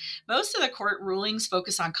laws. Most of the court rulings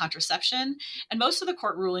focus on contraception, and most of the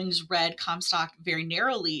court rulings read Comstock very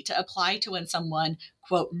narrowly to apply to when someone,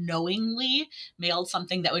 quote, knowingly mailed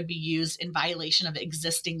something that would be used in violation of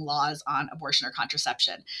existing laws on abortion or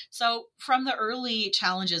contraception. So from the early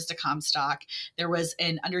challenges to Comstock, there was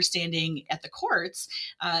an understanding at the courts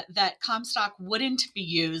that Comstock wouldn't be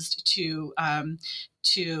used to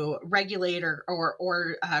regulate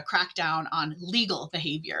or crack down on legal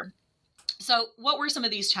behavior. So what were some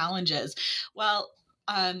of these challenges? Well,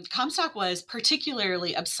 Comstock was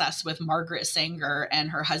particularly obsessed with Margaret Sanger and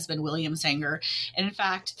her husband, William Sanger. And in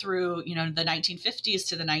fact, through the 1950s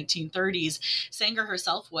to the 1930s, Sanger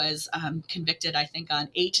herself was convicted, I think, on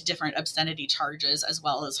 8 different obscenity charges, as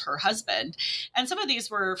well as her husband. And some of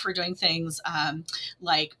these were for doing things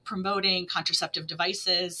like promoting contraceptive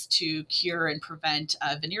devices to cure and prevent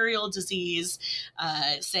venereal disease.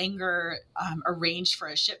 Sanger arranged for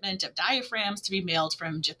a shipment of diaphragms to be mailed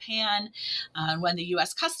from Japan. When the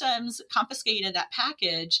U.S. Customs confiscated that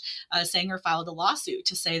package, Sanger filed a lawsuit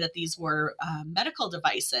to say that these were medical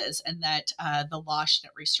devices and that the law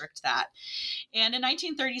shouldn't restrict that. And in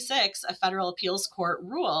 1936, a federal appeals court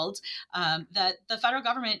ruled that the federal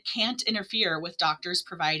government can't interfere with doctors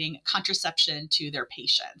providing contraception to their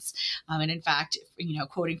patients. And in fact,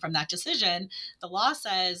 quoting from that decision, the law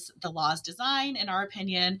says the law's design, in our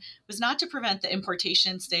opinion, was not to prevent the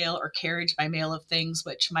importation, sale, or carriage by mail of things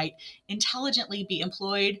which might intelligently be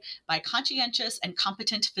employed by conscientious and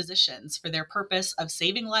competent physicians for their purpose of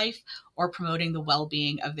saving life or promoting the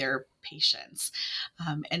well-being of their patients.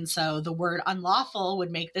 And so the word unlawful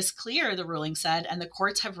would make this clear, the ruling said, and the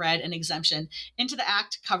courts have read an exemption into the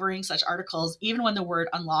act covering such articles, even when the word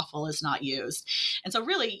unlawful is not used. And so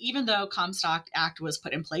really, even though Comstock Act was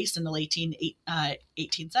put in place in the late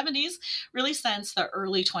 1870s, really since the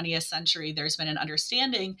early 20th century, there's been an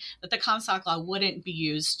understanding that the Comstock Law wouldn't be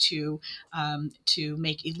used to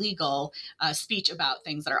make illegal speech about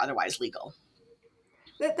things that are otherwise legal.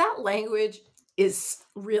 That language is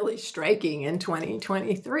really striking in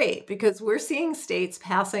 2023 because we're seeing states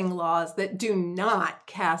passing laws that do not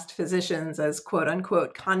cast physicians as quote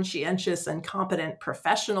unquote conscientious and competent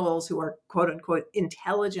professionals who are quote unquote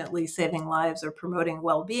intelligently saving lives or promoting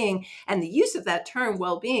well-being. And the use of that term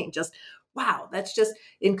well-being, just wow, that's just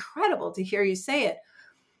incredible to hear you say it.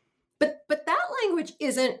 But that language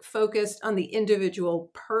isn't focused on the individual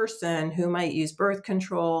person who might use birth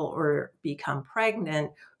control or become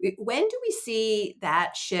pregnant. When do we see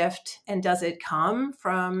that shift, and does it come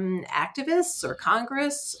from activists or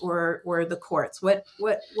Congress or the courts?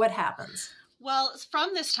 What happens? Well,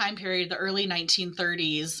 from this time period, the early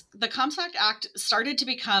 1930s, the Comstock Act started to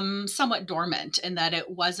become somewhat dormant in that it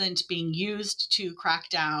wasn't being used to crack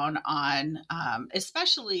down on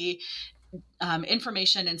especially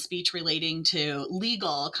information and speech relating to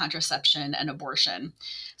legal contraception and abortion.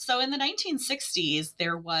 So in the 1960s,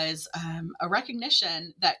 there was a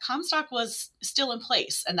recognition that Comstock was still in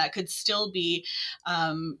place and that could still be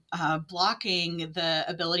blocking the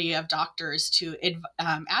ability of doctors to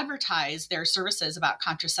advertise their services about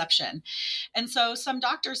contraception. And so some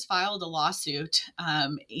doctors filed a lawsuit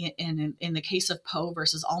in the case of Poe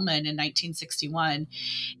versus Ullman in 1961.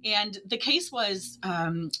 And the case was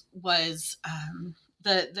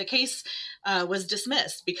the case was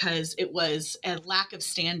dismissed because it was a lack of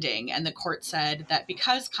standing, and the court said that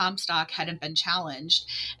because Comstock hadn't been challenged,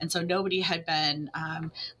 and so nobody had been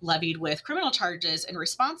levied with criminal charges in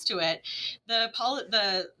response to it,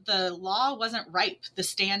 the law wasn't ripe. The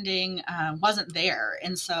standing wasn't there,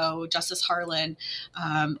 and so Justice Harlan,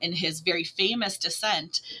 in his very famous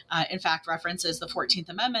dissent, in fact references the 14th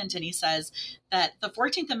Amendment, and he says that the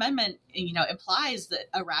 14th Amendment, implies that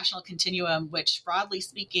a rational continuum, which broadly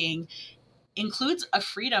speaking includes a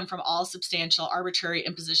freedom from all substantial arbitrary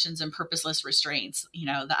impositions and purposeless restraints.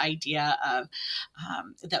 The idea of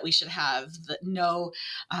that we should have no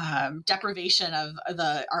deprivation of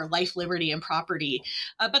our life, liberty, and property.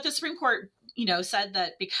 But the Supreme Court said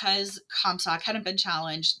that because Comstock hadn't been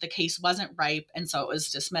challenged, the case wasn't ripe, and so it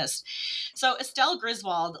was dismissed. So Estelle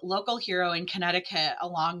Griswold, local hero in Connecticut,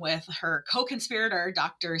 along with her co-conspirator,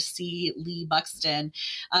 Dr. C. Lee Buxton,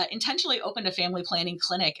 intentionally opened a family planning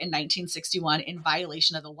clinic in 1961 in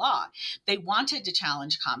violation of the law. They wanted to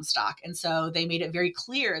challenge Comstock, and so they made it very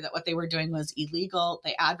clear that what they were doing was illegal.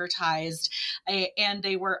 They advertised, and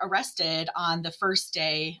they were arrested on the first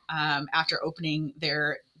day after opening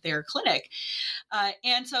their clinic.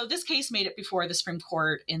 And so this case made it before the Supreme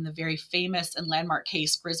Court in the very famous and landmark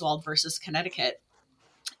case, Griswold versus Connecticut.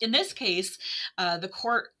 In this case, the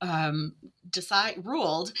court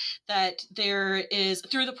ruled that there is,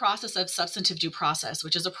 through the process of substantive due process,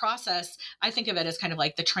 which is a process, I think of it as kind of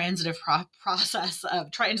like the transitive process of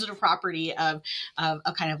transitive property of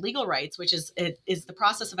kind of legal rights, which is the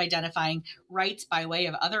process of identifying rights by way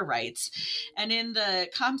of other rights. And in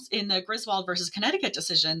the Griswold versus Connecticut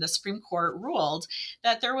decision, the Supreme Court ruled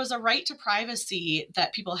that there was a right to privacy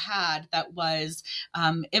that people had that was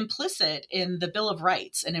implicit in the Bill of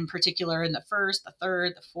Rights, and in particular in the First, the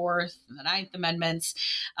Third, the Fourth, and the Ninth Amendments.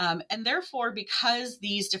 And therefore, because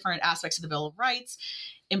these different aspects of the Bill of Rights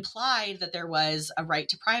implied that there was a right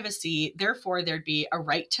to privacy, therefore there'd be a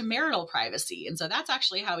right to marital privacy. And so that's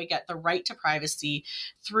actually how we get the right to privacy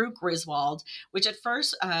through Griswold, which at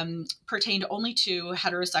first pertained only to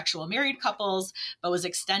heterosexual married couples, but was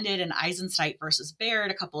extended in Eisenstadt versus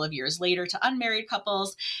Baird a couple of years later to unmarried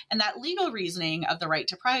couples. And that legal reasoning of the right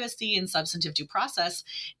to privacy and substantive due process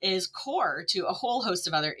is core to a whole host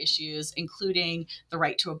of other issues, including the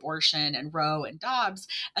right to abortion and Roe and Dobbs,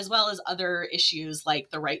 as well as other issues like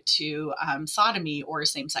the right to sodomy or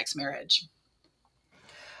same-sex marriage.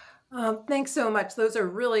 Thanks so much. Those are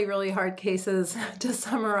really, really hard cases to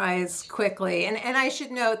summarize quickly. And I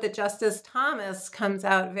should note that Justice Thomas comes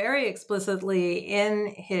out very explicitly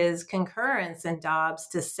in his concurrence in Dobbs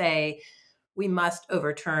to say we must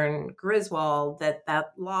overturn Griswold,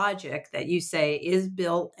 that logic that you say is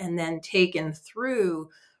built and then taken through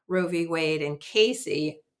Roe v. Wade and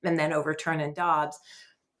Casey and then overturned in Dobbs.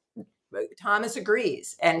 Thomas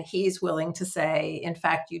agrees, and he's willing to say, in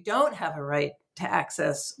fact, you don't have a right to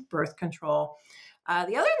access birth control.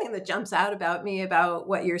 The other thing that jumps out about me about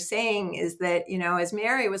what you're saying is that, as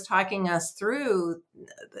Mary was talking us through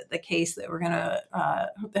the case that we're going to,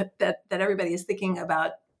 that everybody is thinking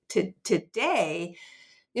about today,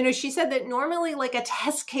 she said that normally like a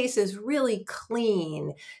test case is really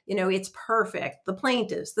clean. It's perfect. The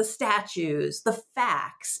plaintiffs, the statutes, the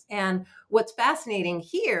facts. And what's fascinating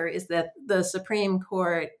here is that the Supreme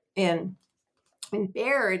Court in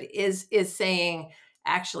Baird is saying,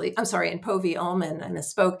 actually, I'm sorry, in Poe v. Ullman, I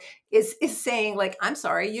misspoke, is saying like, I'm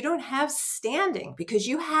sorry, you don't have standing because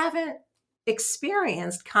you haven't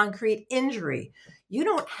experienced concrete injury. You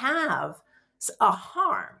don't have a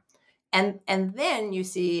harm. And then you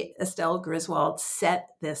see Estelle Griswold set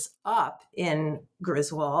this up in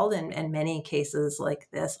Griswold, and many cases like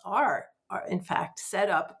this are in fact set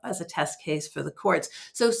up as a test case for the courts.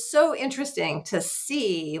 So interesting to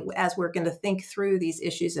see, as we're going to think through these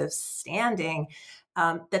issues of standing,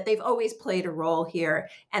 that they've always played a role here.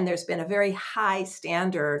 And there's been a very high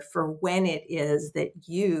standard for when it is that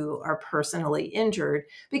you are personally injured,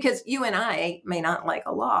 because you and I may not like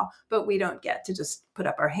a law, but we don't get to just put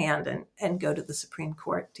up our hand and go to the Supreme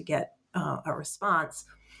Court to get a response.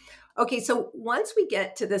 Okay, so once we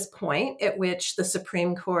get to this point at which the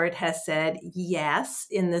Supreme Court has said, yes,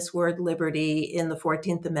 in this word liberty in the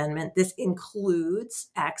 14th Amendment, this includes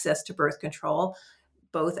access to birth control,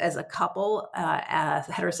 both as a couple, as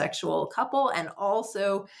a heterosexual couple, and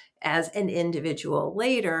also as an individual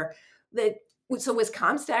later. So was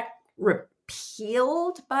Comstock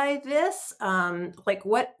repealed by this?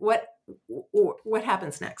 What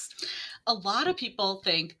happens next? A lot of people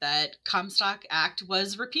think that Comstock Act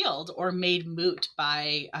was repealed or made moot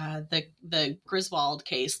by the Griswold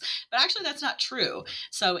case, but actually that's not true.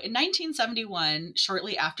 So in 1971,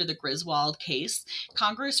 shortly after the Griswold case,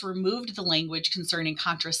 Congress removed the language concerning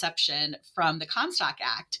contraception from the Comstock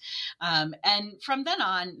Act. And from then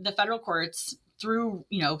on, the federal courts through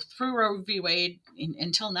Roe v. Wade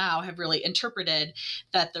until now have really interpreted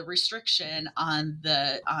that the restriction on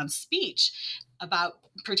speech about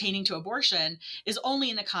pertaining to abortion is only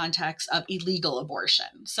in the context of illegal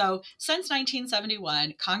abortion. So since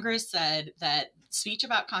 1971, Congress said that speech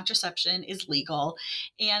about contraception is legal,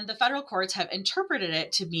 and the federal courts have interpreted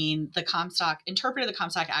it to mean the Comstock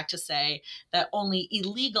Act to say that only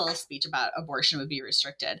illegal speech about abortion would be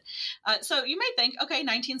restricted. So you might think, okay,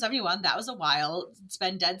 1971, that was a while. It's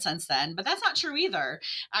been dead since then, but that's not true either.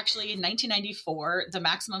 Actually, in 1994, the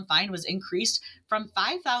maximum fine was increased from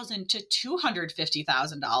 $5,000 to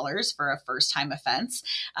 $250,000 for a first-time offense,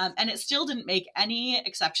 and it still didn't make any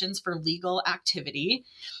exceptions for legal activity.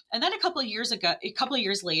 And then a couple of years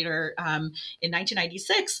later, in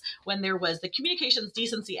 1996, when there was the Communications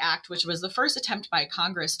Decency Act, which was the first attempt by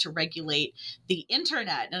Congress to regulate the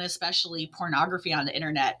internet and especially pornography on the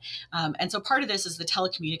internet. And so part of this is the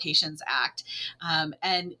Telecommunications Act.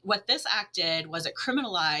 And what this act did was it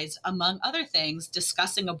criminalized, among other things,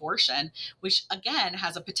 discussing abortion, which again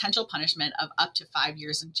has a potential punishment of up to 5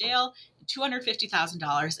 years in jail,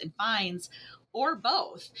 $250,000 in fines, or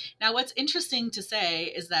both. Now, what's interesting to say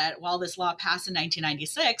is that while this law passed in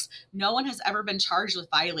 1996, no one has ever been charged with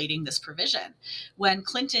violating this provision. When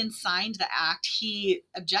Clinton signed the act, he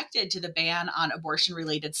objected to the ban on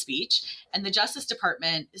abortion-related speech, and the Justice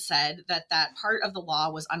Department said that that part of the law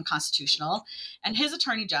was unconstitutional. And his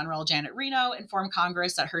Attorney General, Janet Reno, informed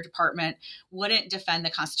Congress that her department wouldn't defend the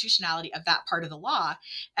constitutionality of that part of the law.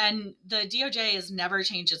 And the DOJ has never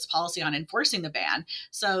changed its policy on enforcing the ban.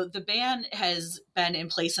 So the ban has been in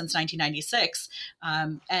place since 1996,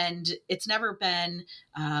 and it's never been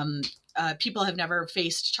people have never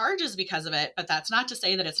faced charges because of it, but that's not to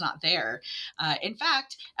say that it's not there. In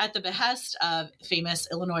fact, at the behest of famous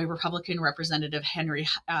Illinois Republican Representative Henry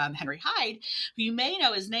Hyde, who you may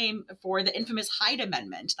know his name for the infamous Hyde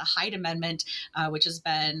Amendment. The Hyde Amendment, which has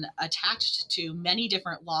been attached to many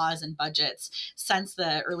different laws and budgets since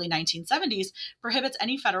the early 1970s, prohibits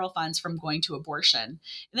any federal funds from going to abortion.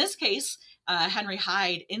 In this case, Henry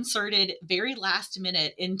Hyde inserted very last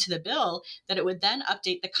minute into the bill that it would then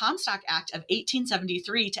update the Comstock Act of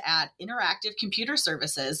 1873 to add interactive computer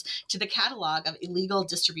services to the catalog of illegal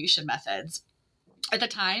distribution methods. At the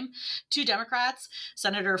time, two Democrats,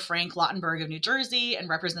 Senator Frank Lautenberg of New Jersey and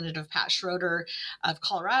Representative Pat Schroeder of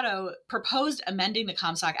Colorado, proposed amending the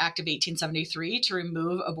Comstock Act of 1873 to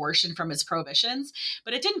remove abortion from its prohibitions,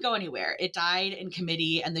 but it didn't go anywhere. It died in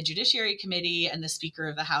committee, and the Judiciary Committee and the Speaker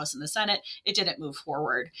of the House and the Senate, it didn't move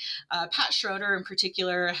forward. Pat Schroeder in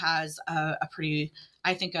particular has a pretty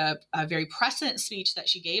I think, a very prescient speech that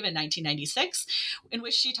she gave in 1996, in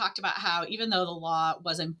which she talked about how even though the law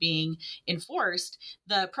wasn't being enforced,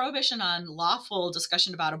 the prohibition on lawful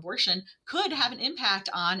discussion about abortion could have an impact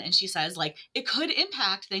on, and she says, like, it could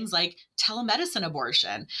impact things like telemedicine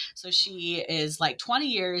abortion. So she is like 20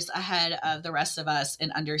 years ahead of the rest of us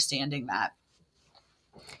in understanding that.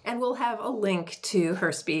 And we'll have a link to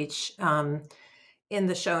her speech in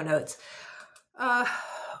the show notes.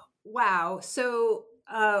 Wow. So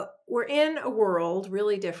we're in a world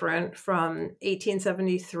really different from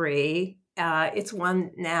 1873. It's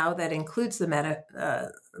one now that includes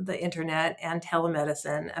the internet and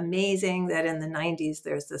telemedicine. Amazing that in the 90s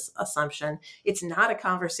there's this assumption. It's not a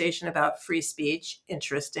conversation about free speech,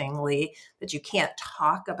 interestingly, that you can't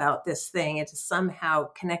talk about this thing. It's somehow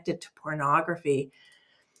connected to pornography.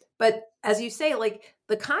 But as you say, like,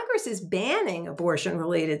 the Congress is banning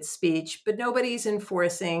abortion-related speech, but nobody's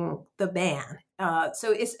enforcing the ban.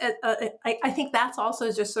 So I think that's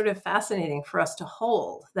also just sort of fascinating for us to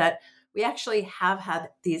hold, that we actually have had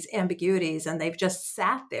these ambiguities and they've just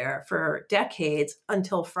sat there for decades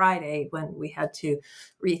until Friday, when we had to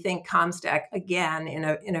rethink ComStack again in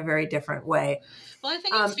a very different way. Well, I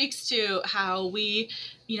think it speaks to how we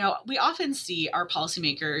often see our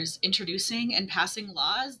policymakers introducing and passing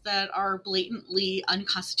laws that are blatantly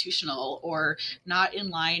unconstitutional or not in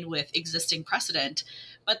line with existing precedent.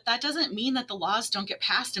 But that doesn't mean that the laws don't get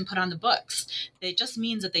passed and put on the books. It just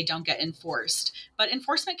means that they don't get enforced. But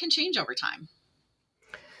enforcement can change over time.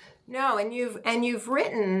 No, and you've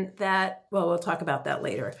written that. Well, we'll talk about that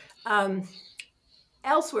later.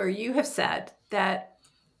 Elsewhere, you have said that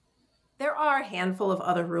there are a handful of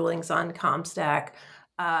other rulings on ComStack,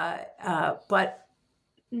 but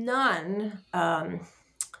none.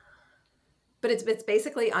 But it's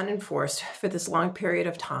basically unenforced for this long period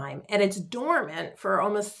of time. And it's dormant for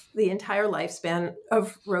almost the entire lifespan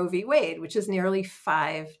of Roe v. Wade, which is nearly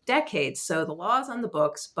 5 decades. So the law's on the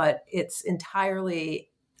books, but it's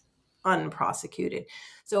entirely unprosecuted.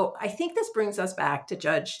 So I think this brings us back to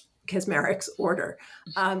Judge Kacsmarik's order,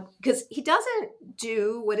 because he doesn't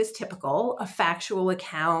do what is typical, a factual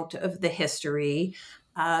account of the history.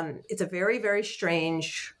 It's a very, very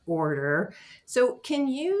strange order. So can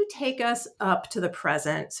you take us up to the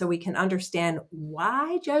present so we can understand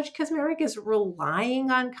why Judge Kacsmarik is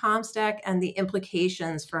relying on ComStack and the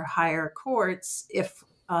implications for higher courts if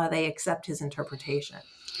they accept his interpretation?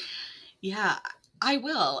 Yeah, I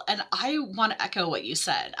will. And I want to echo what you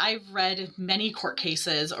said. I've read many court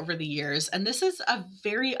cases over the years, and this is a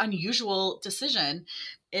very unusual decision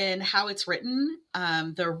in how it's written,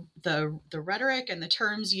 the rhetoric and the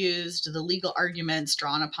terms used, the legal arguments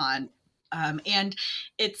drawn upon. And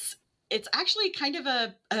it's actually kind of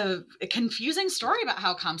a confusing story about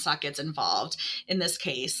how ComStack gets involved in this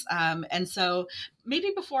case. And so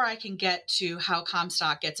maybe before I can get to how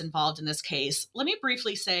ComStack gets involved in this case, let me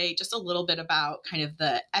briefly say just a little bit about kind of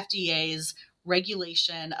the FDA's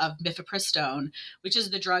regulation of mifepristone, which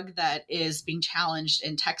is the drug that is being challenged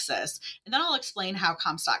in Texas. And then I'll explain how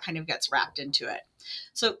ComStack kind of gets wrapped into it.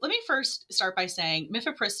 So let me first start by saying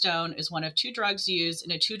mifepristone is one of 2 drugs used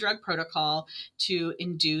in a 2-drug protocol to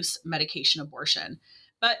induce medication abortion.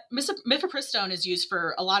 But mifepristone is used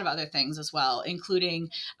for a lot of other things as well,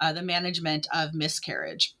 including the management of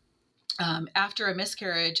miscarriage. After a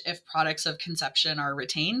miscarriage, if products of conception are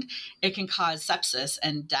retained, it can cause sepsis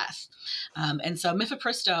and death. And so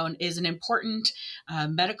mifepristone is an important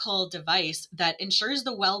medical device that ensures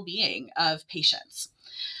the well-being of patients.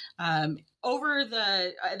 The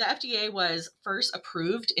FDA was first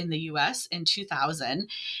approved in the US in 2000,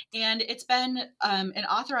 and it's been an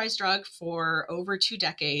authorized drug for over 2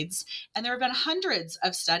 decades. And there have been hundreds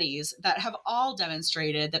of studies that have all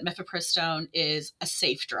demonstrated that mifepristone is a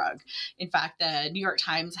safe drug. In fact, the New York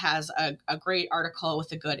Times has a great article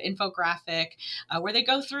with a good infographic where they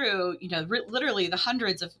go through, literally the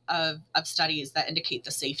hundreds of studies that indicate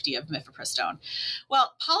the safety of mifepristone.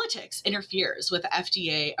 Well, politics interferes with the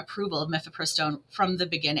FDA approval of mifepristone from the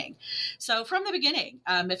beginning. So from the beginning,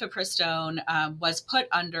 mifepristone was put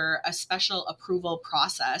under a special approval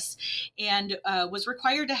process and was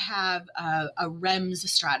required to have a REMS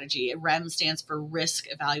strategy. REMS stands for Risk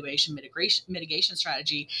Evaluation Mitigation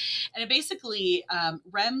Strategy. And it basically,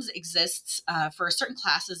 REMS exists for certain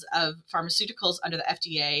classes of pharmaceuticals under the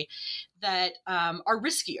FDA that are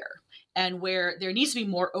riskier, and where there needs to be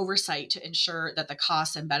more oversight to ensure that the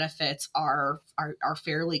costs and benefits are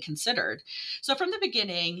fairly considered. So from the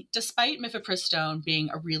beginning, despite mifepristone being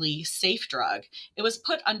a really safe drug, it was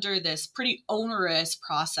put under this pretty onerous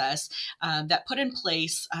process that put in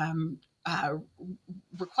place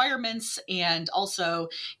requirements and also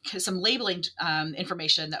some labeling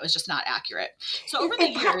information that was just not accurate. So over the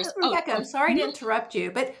years, Rebecca, I'm sorry to interrupt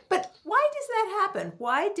you, but why does that happen?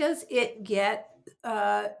 Why does it get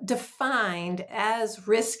defined as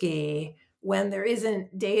risky when there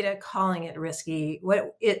isn't data calling it risky?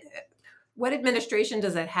 What administration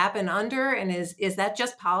does it happen under? And is that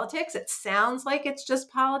just politics? It sounds like it's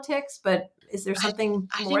just politics, but is there something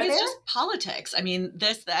I more think it's there? just politics. I mean,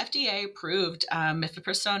 the FDA approved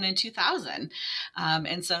mifepristone in 2000.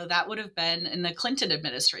 And so that would have been in the Clinton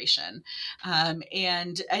administration.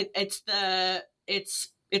 And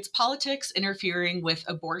it's politics interfering with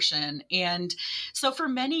abortion. And so for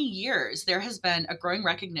many years, there has been a growing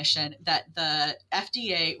recognition that the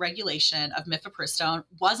FDA regulation of mifepristone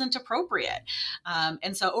wasn't appropriate.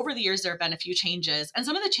 And so over the years, there have been a few changes. And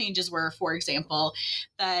some of the changes were, for example,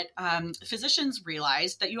 that physicians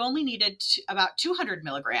realized that you only needed about 200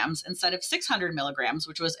 milligrams instead of 600 milligrams,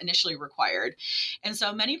 which was initially required. And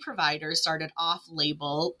so many providers started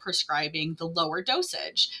off-label prescribing the lower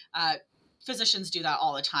dosage. Physicians do that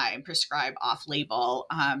all the time, prescribe off-label.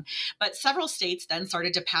 But several states then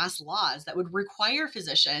started to pass laws that would require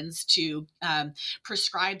physicians to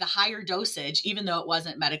prescribe the higher dosage, even though it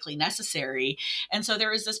wasn't medically necessary. And so there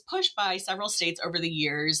was this push by several states over the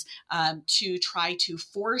years to try to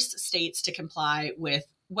force states to comply with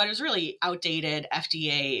what is really outdated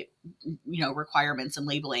FDA, requirements and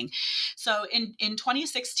labeling. So in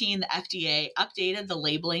 2016, the FDA updated the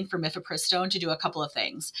labeling for mifepristone to do a couple of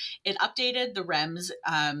things. It updated the REMS,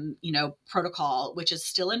 protocol, which is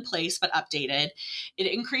still in place but updated. It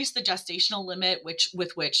increased the gestational limit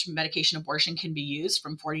with which medication abortion can be used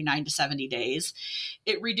from 49 to 70 days.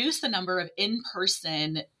 It reduced the number of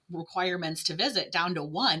in-person requirements to visit down to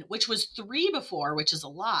 1, which was 3 before, which is a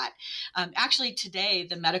lot. Actually, today,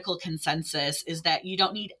 the medical consensus is that you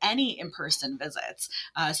don't need any in-person visits.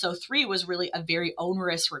 So 3 was really a very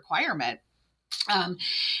onerous requirement.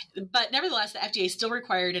 But nevertheless, the FDA still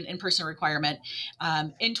required an in-person requirement.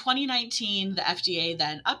 In 2019, the FDA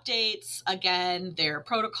then updates, again, their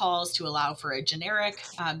protocols to allow for a generic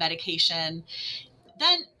medication.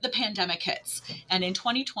 Then the pandemic hits. And in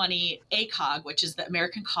 2020, ACOG, which is the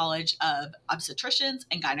American College of Obstetricians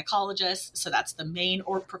and Gynecologists, so that's the main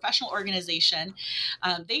professional organization,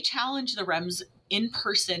 they challenged the REMS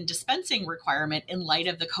in-person dispensing requirement in light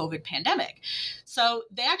of the COVID pandemic. So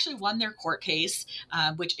they actually won their court case,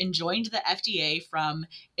 which enjoined the FDA from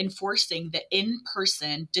enforcing the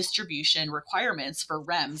in-person distribution requirements for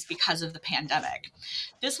REMS because of the pandemic.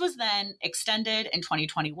 This was then extended in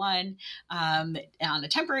 2021 on a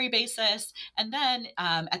temporary basis. And then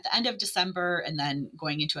at the end of December and then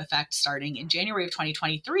going into effect starting in January of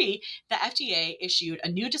 2023, the FDA issued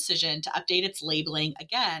a new decision to update its labeling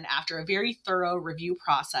again after a very thorough review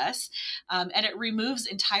process. And it removes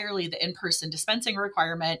entirely the in-person dispensing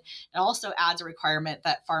requirement. It also adds a requirement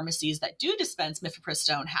that pharmacies that do dispense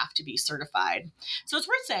mifepristone have to be certified. So it's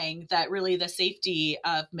worth saying that really the safety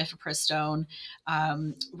of mifepristone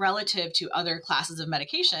relative to other classes of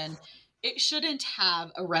medication, it shouldn't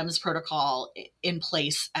have a REMS protocol in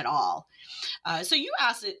place at all. So you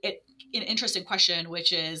asked an interesting question,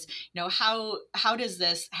 which is, how does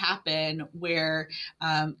this happen where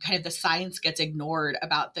kind of the science gets ignored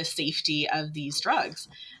about the safety of these drugs?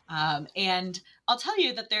 And I'll tell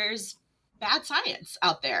you that there's bad science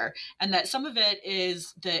out there, and that some of it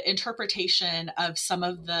is the interpretation of some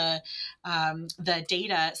of the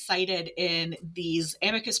data cited in these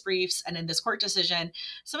amicus briefs and in this court decision.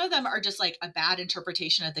 Some of them are just like a bad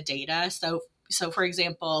interpretation of the data. So for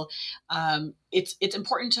example, it's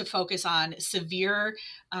important to focus on severe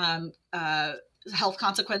health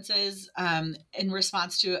consequences in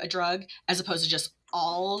response to a drug, as opposed to just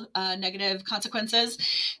all negative consequences.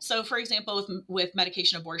 So for example, with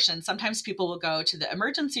medication abortion, sometimes people will go to the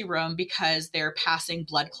emergency room because they're passing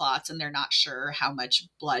blood clots and they're not sure how much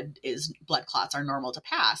blood clots are normal to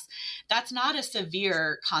pass. That's not a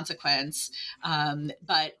severe consequence,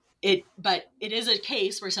 but it is a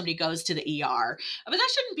case where somebody goes to the ER, but that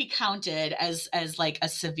shouldn't be counted as like a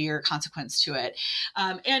severe consequence to it.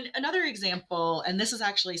 And another example, and this is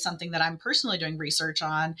actually something that I'm personally doing research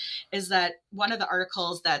on, is that one of the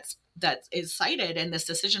articles that is cited in this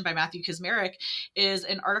decision by Matthew Kaczmarek is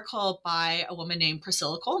an article by a woman named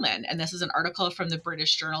Priscilla Coleman. And this is an article from the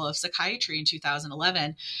British Journal of Psychiatry in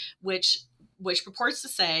 2011, which purports to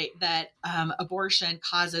say that abortion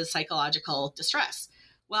causes psychological distress.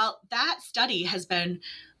 Well, that study has been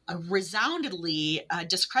resoundingly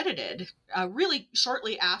discredited really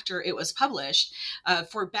shortly after it was published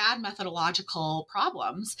for bad methodological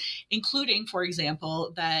problems, including, for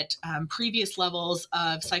example, that previous levels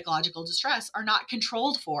of psychological distress are not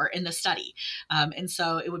controlled for in the study. And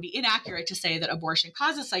so it would be inaccurate to say that abortion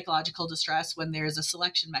causes psychological distress when there's a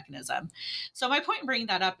selection mechanism. So my point in bringing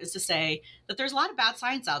that up is to say that there's a lot of bad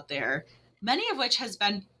science out there, many of which has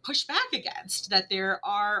been pushed back against, that there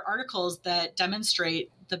are articles that demonstrate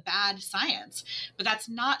the bad science, but that's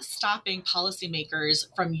not stopping policymakers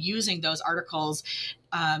from using those articles.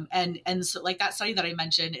 And so like that study that I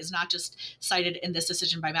mentioned is not just cited in this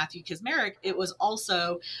decision by Matthew Kacsmaryk, it was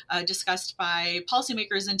also discussed by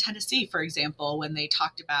policymakers in Tennessee, for example, when they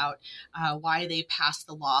talked about why they passed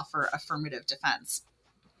the law for affirmative defense.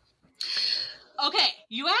 Okay,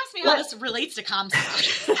 you asked me how this relates to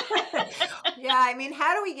Comstock. Yeah, I mean,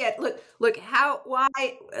 how do we get why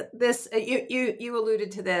this? You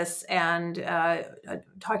alluded to this and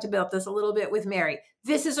talked about this a little bit with Mary.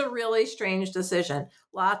 This is a really strange decision.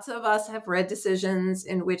 Lots of us have read decisions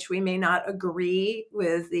in which we may not agree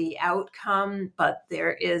with the outcome, but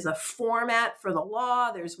there is a format for the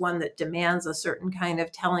law. There's one that demands a certain kind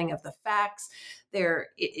of telling of the facts.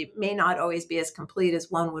 It may not always be as complete as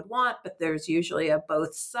one would want, but there's usually a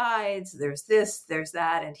both sides. There's this, there's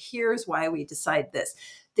that, and here's why we decide this.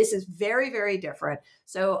 This is very, very different.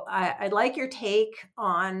 So I'd like your take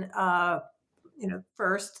on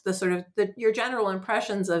first the sort of your general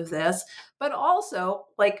impressions of this, but also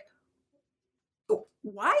like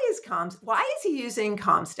why is he using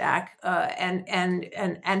CompStak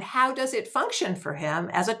and how does it function for him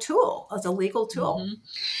as a tool, as a legal tool? Mm-hmm.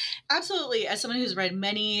 Absolutely. As someone who's read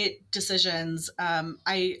many decisions,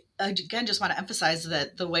 I again just want to emphasize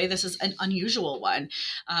that the way this is an unusual one.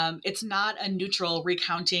 It's not a neutral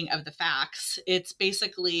recounting of the facts. It's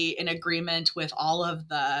basically an agreement with all of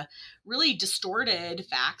the really distorted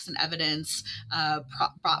facts and evidence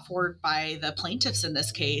brought forward by the plaintiffs in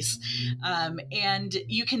this case. And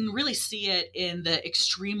you can really see it in the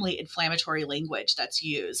extremely inflammatory language that's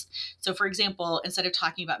used. So, for example, instead of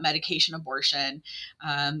talking about medication abortion,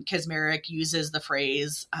 Kacsmaryk uses the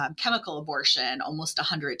phrase chemical abortion almost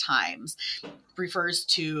 100 times, refers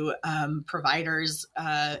to providers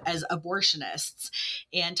as abortionists,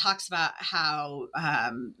 and talks about how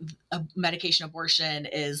a medication abortion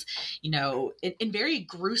is, in very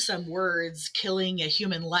gruesome words, killing a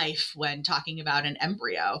human life when talking about an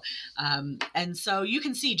embryo. And so you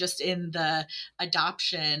can see just in the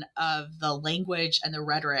adoption of the language and the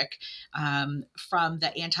rhetoric from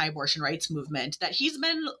the anti-abortion rights movement that he's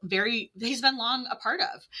been long a part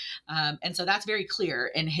of. And so that's very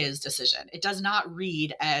clear in his decision. It does not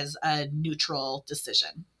read as a neutral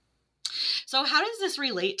decision. So how does this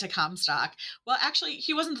relate to Comstock? Well, actually,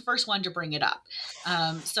 he wasn't the first one to bring it up.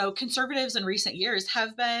 So conservatives in recent years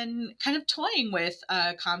have been kind of toying with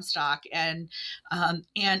Comstock and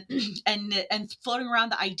floating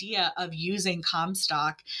around the idea of using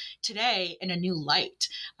Comstock today in a new light.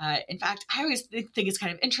 In fact, I always think it's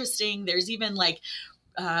kind of interesting. There's even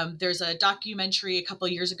there's a documentary a couple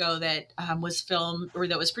of years ago that was filmed or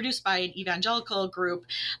that was produced by an evangelical group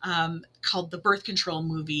called The Birth Control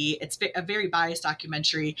Movie. It's a very biased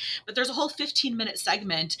documentary, but there's a whole 15-minute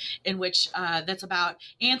segment in which that's about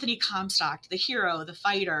Anthony Comstock, the hero, the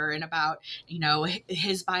fighter, and about,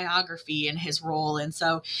 his biography and his role. And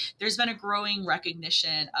so there's been a growing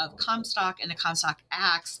recognition of Comstock and the Comstock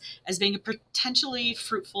Acts as being a potentially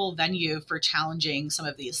fruitful venue for challenging some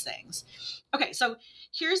of these things. Okay, so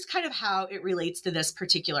here's kind of how it relates to this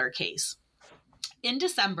particular case. In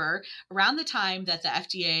December, around the time that the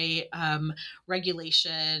FDA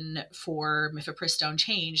regulation for mifepristone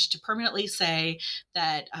changed to permanently say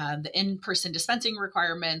that the in-person dispensing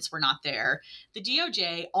requirements were not there, the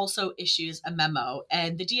DOJ also issues a memo,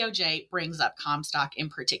 and the DOJ brings up Comstock in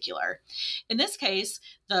particular. In this case,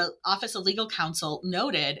 the Office of Legal Counsel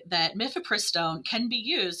noted that mifepristone can be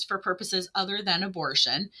used for purposes other than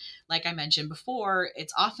abortion. Like I mentioned before,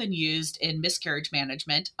 it's often used in miscarriage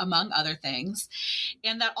management, among other things,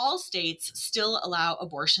 and that all states still allow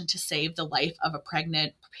abortion to save the life of a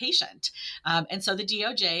pregnant patient. And so the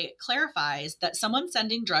DOJ clarifies that someone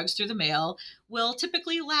sending drugs through the mail will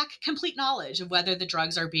typically lack complete knowledge of whether the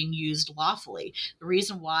drugs are being used lawfully. The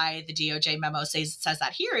reason why the DOJ memo says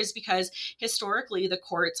that here is because historically the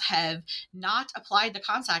courts have not applied the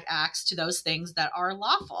Comstock Acts to those things that are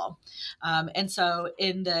lawful. And so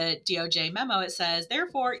in the DOJ memo, it says,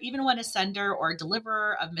 therefore, even when a sender or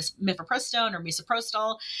deliverer of mifepristone or or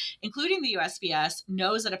misoprostol, including the USPS,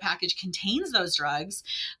 knows that a package contains those drugs,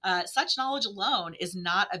 such knowledge alone is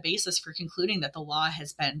not a basis for concluding that the law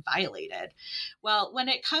has been violated. Well, when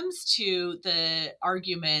it comes to the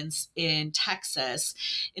arguments in Texas,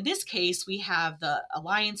 in this case, we have the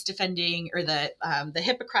Alliance Defending, or the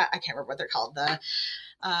Hippocratic, I can't remember what they're called, the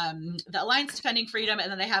Alliance Defending Freedom,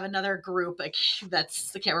 and then they have another group I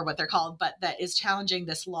can't remember what they're called, but that is challenging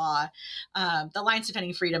this law. The Alliance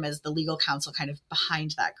Defending Freedom is the legal counsel kind of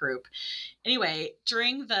behind that group. Anyway,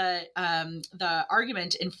 during the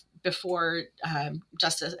argument before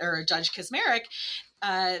Judge Kaczmarek,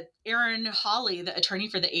 Aaron Hawley, the attorney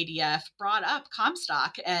for the ADF, brought up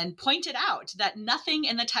Comstock and pointed out that nothing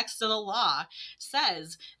in the text of the law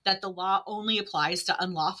says that the law only applies to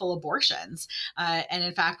unlawful abortions, and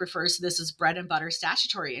in fact refers to this as bread and butter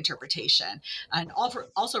statutory interpretation, and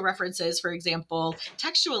also references, for example,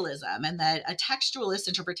 textualism, and that a textualist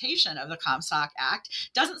interpretation of the Comstock Act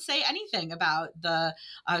doesn't say anything about the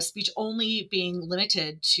speech only being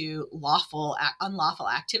limited to unlawful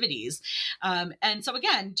activities. And so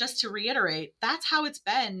again, just to reiterate, that's how it's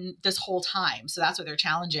been this whole time. So that's what they're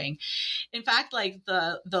challenging. In fact, like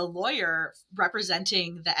the lawyer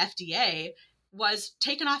representing the FDA was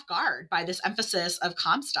taken off guard by this emphasis of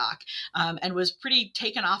Comstock, and was pretty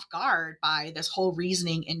taken off guard by this whole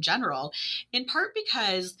reasoning in general, in part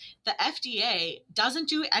because the FDA doesn't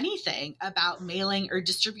do anything about mailing or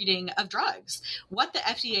distributing of drugs. What the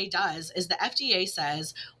FDA does is the FDA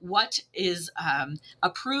says what is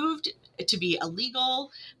approved to be a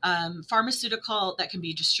legal pharmaceutical that can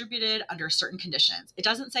be distributed under certain conditions. It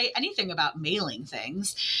doesn't say anything about mailing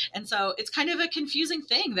things. And so it's kind of a confusing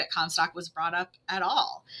thing that Comstock was brought up at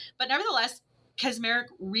all. But nevertheless, Kaczmarek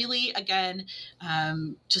really, again,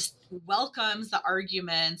 just welcomes the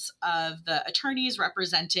arguments of the attorneys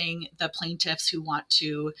representing the plaintiffs who want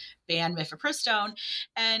to ban mifepristone.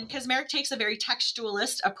 And Kaczmarek takes a very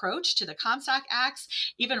textualist approach to the Comstock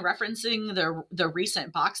Acts, even referencing the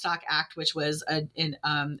recent Boxstock Act, which was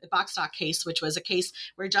Boxstock case, which was a case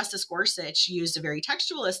where Justice Gorsuch used a very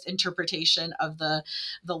textualist interpretation of the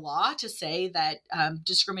law to say that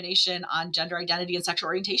discrimination on gender identity and sexual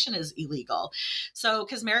orientation is illegal. So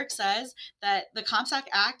Kaczmarek says that the Comstock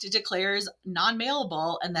Act declares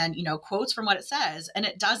non-mailable, and then quotes from what it says, and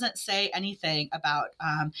it doesn't say anything about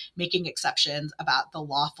making exceptions about the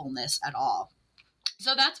lawfulness at all.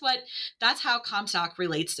 So that's how Comstock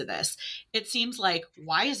relates to this. It seems like,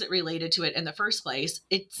 why is it related to it in the first place?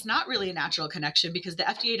 It's not really a natural connection because the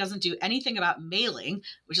FDA doesn't do anything about mailing,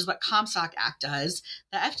 which is what Comstock Act does.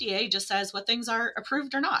 The FDA just says what things are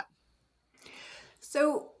approved or not.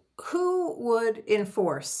 So who would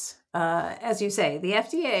enforce? As you say, the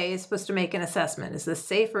FDA is supposed to make an assessment. Is this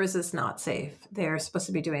safe or is this not safe? They're supposed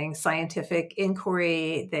to be doing scientific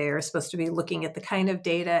inquiry. They're supposed to be looking at the kind of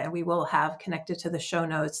data, and we will have connected to the show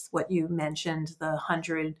notes what you mentioned, the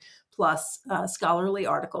 100+ scholarly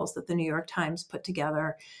articles that the New York Times put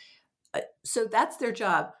together. So that's their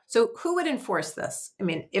job. So who would enforce this? I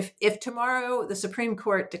mean, if tomorrow the Supreme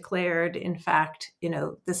Court declared, in fact,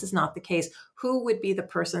 this is not the case, who would be the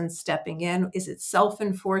person stepping in? Is it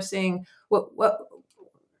self-enforcing? What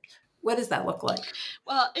does that look like?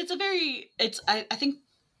 Well, I think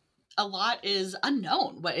a lot is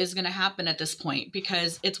unknown what is going to happen at this point,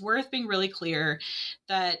 because it's worth being really clear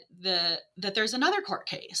that there's another court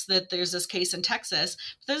case, that there's this case in Texas,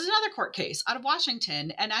 but there's another court case out of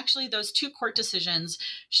Washington, and actually those two court decisions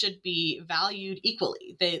should be valued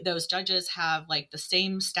equally. Those judges have like the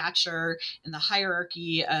same stature in the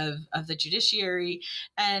hierarchy of the judiciary,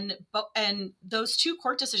 and those two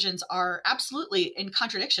court decisions are absolutely in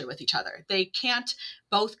contradiction with each other. They can't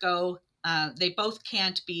both go. They both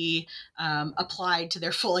can't be applied to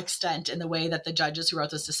their full extent in the way that the judges who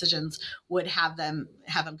wrote those decisions would have them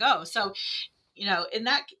go. So,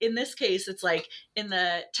 in this case, it's like in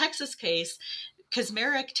the Texas case,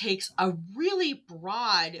 Kaczmarek takes a really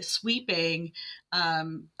broad, sweeping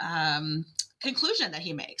conclusion that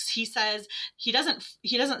he makes. He says he doesn't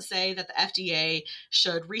say that the FDA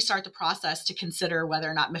should restart the process to consider whether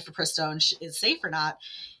or not mifepristone is safe or not.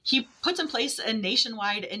 He puts in place a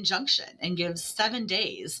nationwide injunction and gives 7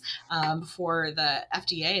 days for the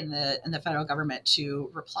FDA and the federal government to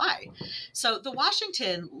reply. So the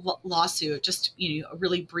Washington lawsuit, just a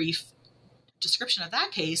really brief description of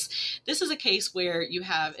that case, this is a case where you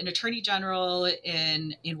have an attorney general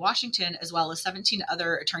in Washington, as well as 17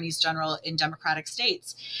 other attorneys general in Democratic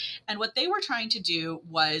states. And what they were trying to do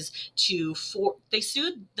was they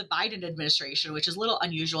sued the Biden administration, which is a little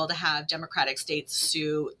unusual to have Democratic states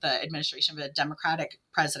sue the administration of a Democratic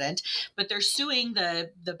president, but they're suing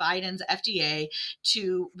the Biden's FDA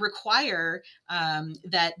to require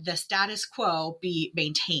that the status quo be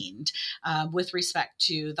maintained with respect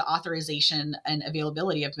to the authorization and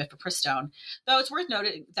availability of mifepristone. Though it's worth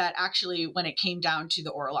noting that actually, when it came down to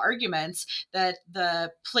the oral arguments, that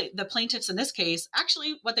the plaintiffs in this case,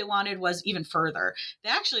 actually what they wanted was even further. They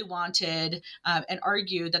actually wanted and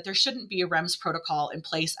argued that there shouldn't be a REMS protocol in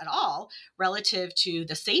place at all relative to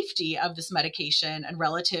the safety of this medication and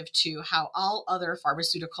relative to how all other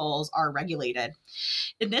pharmaceuticals are regulated.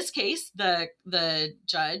 In this case, the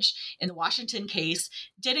judge in the Washington case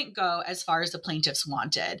didn't go as far as the plaintiffs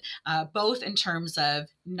wanted, both in terms of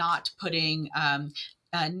not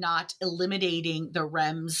eliminating the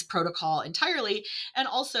REMS protocol entirely, and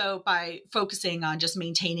also by focusing on just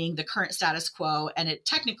maintaining the current status quo. And it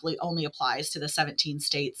technically only applies to the 17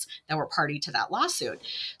 states that were party to that lawsuit.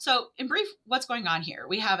 So in brief, what's going on here?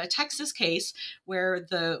 We have a Texas case where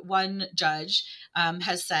the one judge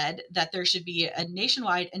has said that there should be a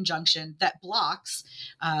nationwide injunction that blocks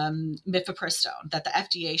mifepristone, that the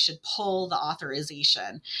FDA should pull the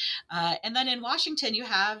authorization. And then in Washington, you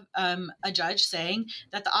have a judge saying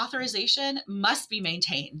that the authorization must be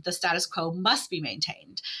maintained. The status quo must be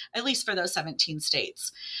maintained, at least for those 17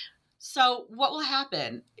 states. So what will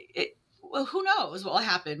happen? Well, who knows what will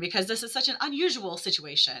happen, because this is such an unusual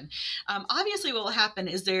situation. Obviously, what will happen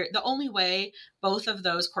is the only way both of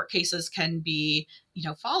those court cases can be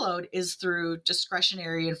followed is through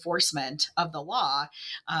discretionary enforcement of the law.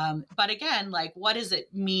 But again, what does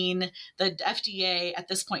it mean? The FDA at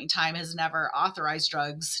this point in time has never authorized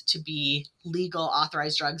drugs to be legal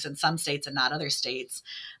authorized drugs in some states and not other states.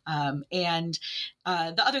 And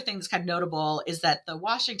the other thing that's kind of notable is that the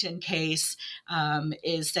Washington case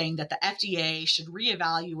is saying that the FDA should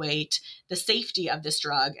reevaluate the safety of this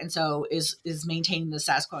drug, and so is maintaining the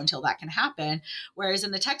status quo until that can happen. Whereas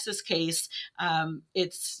in the Texas case,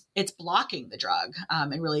 it's blocking the drug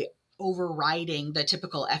and really overriding the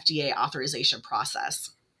typical FDA authorization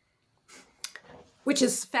process. Which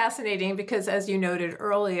is fascinating because, as you noted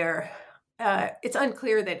earlier, it's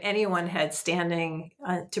unclear that anyone had standing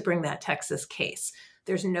to bring that Texas case.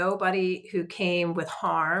 There's nobody who came with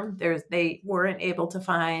harm. They weren't able to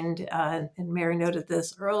find, and Mary noted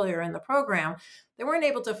this earlier in the program, they weren't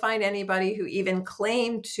able to find anybody who even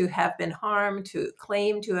claimed to have been harmed, to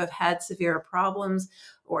claim to have had severe problems,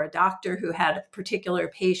 or a doctor who had particular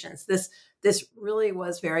patients. This really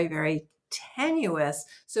was very, very tenuous.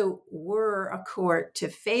 So were a court to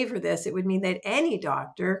favor this, it would mean that any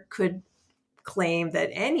doctor could claim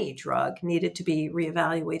that any drug needed to be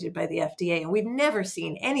reevaluated by the FDA. And we've never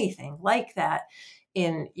seen anything like that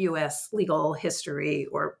in U.S. legal history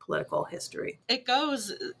or political history. It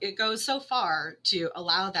goes so far to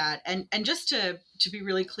allow that. And just to be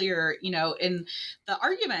really clear, in the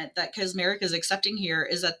argument that Kaczmarek is accepting here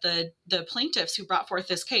is that the plaintiffs who brought forth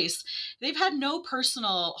this case, they've had no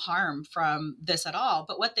personal harm from this at all.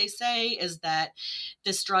 But what they say is that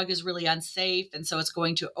this drug is really unsafe, and so it's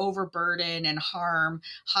going to overburden and harm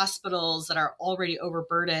hospitals that are already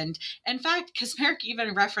overburdened. In fact, Kaczmarek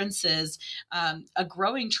even references a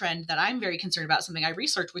growing trend that I'm very concerned about, something I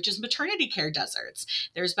researched, which is maternity care deserts.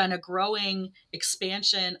 There's been a growing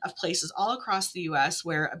expansion of places all across the U.S.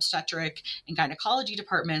 where obstetric and gynecology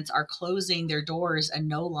departments are closing their doors and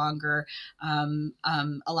no longer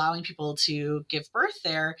allowing people to give birth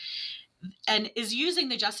there, and is using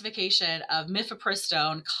the justification of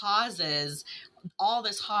mifepristone causes all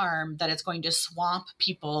this harm that it's going to swamp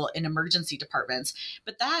people in emergency departments.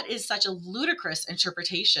 But that is such a ludicrous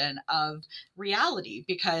interpretation of reality,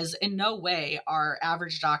 because in no way are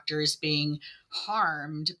average doctors being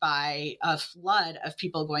harmed by a flood of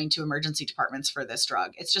people going to emergency departments for this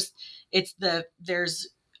drug. There's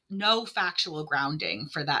no factual grounding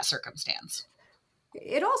for that circumstance.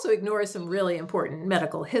 It also ignores some really important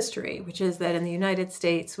medical history, which is that in the United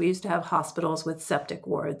States, we used to have hospitals with septic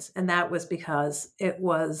wards. And that was because it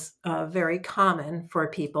was very common for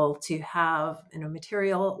people to have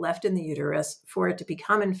material left in the uterus, for it to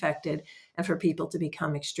become infected, and for people to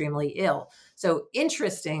become extremely ill. So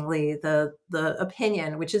interestingly, the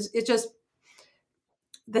opinion, which is,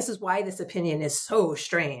 this is why this opinion is so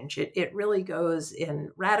strange. It really goes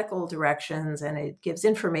in radical directions, and it gives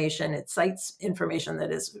information. It cites information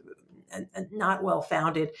that is not well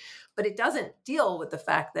founded. But it doesn't deal with the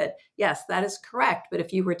fact that, yes, that is correct. But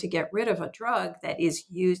if you were to get rid of a drug that is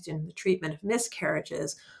used in the treatment of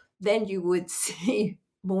miscarriages, then you would see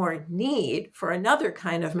more need for another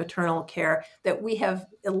kind of maternal care that we have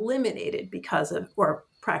eliminated because of, or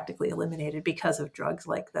practically eliminated because of drugs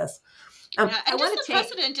like this. Yeah, and just the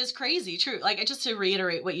precedent is crazy, true. Like, just to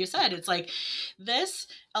reiterate what you said, it's like this,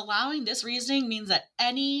 allowing this reasoning means that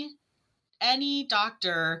any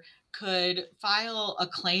doctor could file a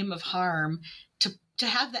claim of harm to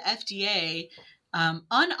have the FDA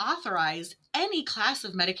unauthorize any class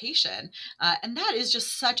of medication. And that is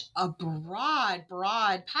just such a broad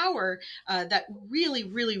power that really,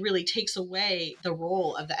 really, really takes away the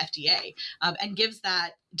role of the FDA and gives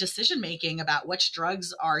that decision-making about which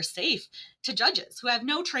drugs are safe to judges who have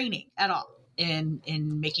no training at all in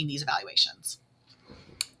making these evaluations.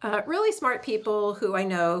 Really smart people who I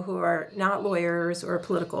know who are not lawyers or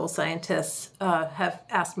political scientists have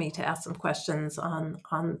asked me to ask some questions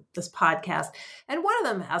on this podcast. And one of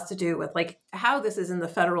them has to do with like how this is in the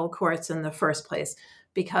federal courts in the first place,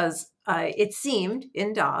 because it seemed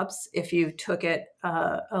in Dobbs, if you took it,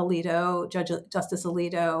 Justice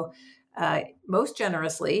Alito, most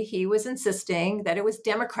generously, he was insisting that it was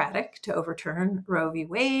democratic to overturn Roe v.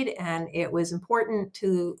 Wade, and it was important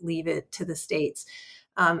to leave it to the states.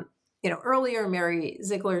 Earlier, Mary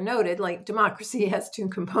Ziegler noted, like, democracy has two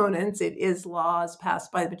components. It is laws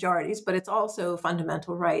passed by the majorities, but it's also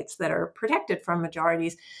fundamental rights that are protected from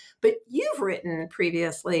majorities. But you've written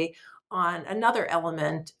previously on another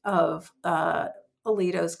element of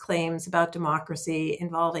Alito's claims about democracy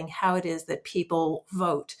involving how it is that people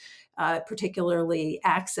vote, particularly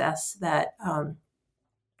access that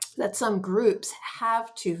some groups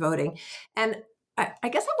have to voting. And I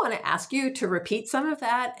guess I want to ask you to repeat some of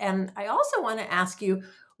that. And I also want to ask you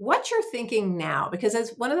what you're thinking now, because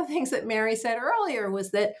as one of the things that Mary said earlier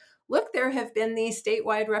was that, look, there have been these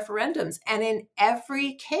statewide referendums, and in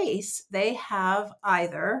every case, they have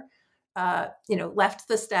either left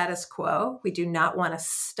the status quo. We do not want to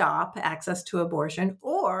stop access to abortion,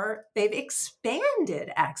 or they've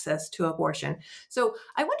expanded access to abortion. So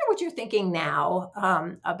I wonder what you're thinking now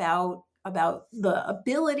about the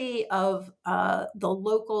ability of the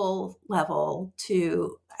local level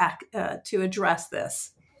to address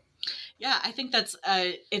this. Yeah, I think that's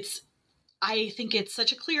I think it's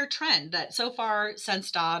such a clear trend that so far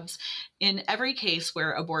since Dobbs, in every case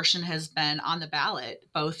where abortion has been on the ballot,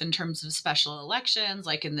 both in terms of special elections,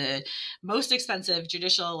 like in the most expensive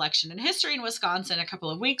judicial election in history in Wisconsin a couple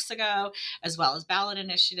of weeks ago, as well as ballot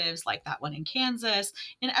initiatives like that one in Kansas,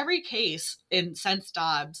 in every case since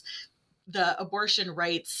Dobbs, the abortion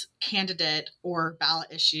rights candidate or ballot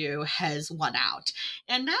issue has won out,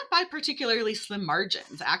 and not by particularly slim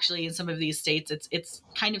margins. Actually, in some of these states, it's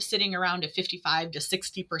kind of sitting around a 55 to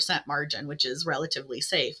 60% margin, which is relatively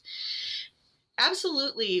safe.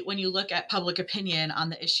 Absolutely, when you look at public opinion on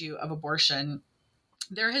the issue of abortion,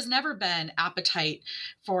 there has never been appetite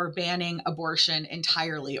for banning abortion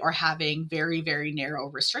entirely or having very, very narrow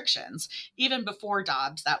restrictions. Even before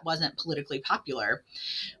Dobbs, that wasn't politically popular.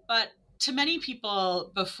 But to many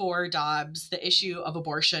people before Dobbs, the issue of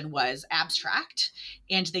abortion was abstract,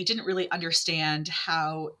 and they didn't really understand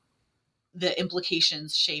how the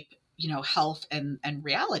implications shape, health and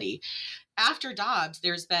reality. After Dobbs,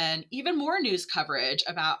 there's been even more news coverage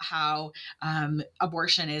about how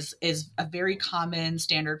abortion is a very common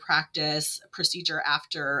standard practice procedure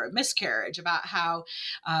after a miscarriage, about how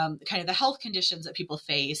kind of the health conditions that people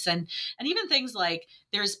face, and even things like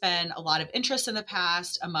there's been a lot of interest in the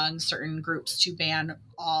past among certain groups to ban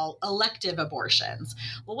all elective abortions.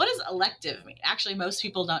 Well, what does elective mean? Actually, most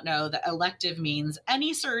people don't know that elective means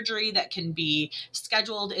any surgery that can be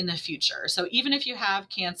scheduled in the future. So even if you have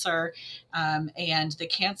cancer and the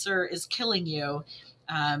cancer is killing you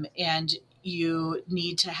and you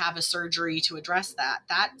need to have a surgery to address that,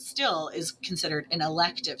 that still is considered an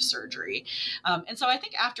elective surgery. And so I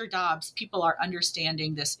think after Dobbs, people are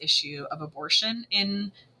understanding this issue of abortion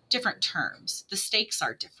in different terms. The stakes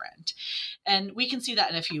are different. And we can see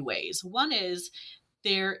that in a few ways. One is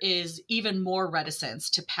there is even more reticence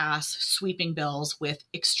to pass sweeping bills with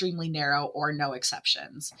extremely narrow or no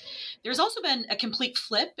exceptions. There's also been a complete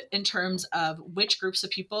flip in terms of which groups of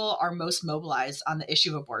people are most mobilized on the issue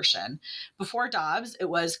of abortion. Before Dobbs, it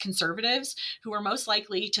was conservatives who were most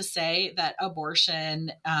likely to say that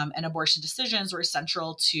abortion and abortion decisions were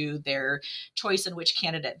central to their choice in which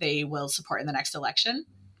candidate they will support in the next election.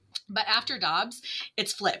 But after Dobbs,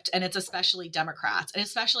 it's flipped, and it's especially Democrats, and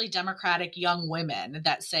especially Democratic young women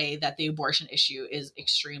that say that the abortion issue is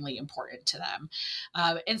extremely important to them.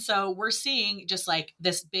 And so we're seeing just like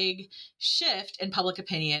this big shift in public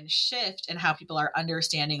opinion, shift in how people are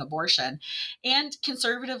understanding abortion. And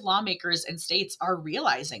conservative lawmakers in states are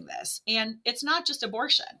realizing this. And it's not just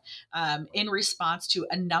abortion. In response to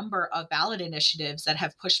a number of ballot initiatives that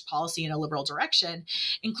have pushed policy in a liberal direction,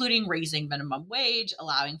 including raising minimum wage,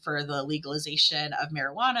 allowing for the legalization of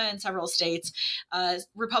marijuana in several states,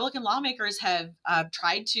 Republican lawmakers have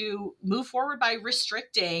tried to move forward by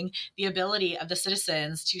restricting the ability of the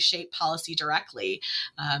citizens to shape policy directly.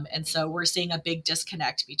 And so we're seeing a big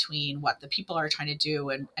disconnect between what the people are trying to do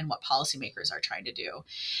and what policymakers are trying to do.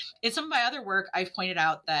 In some of my other work, I've pointed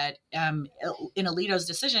out that in Alito's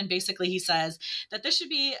decision, basically he says that this should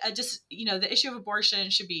be the issue of abortion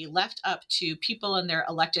should be left up to people and their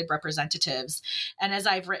elected representatives. And as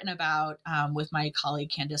I've written about with my colleague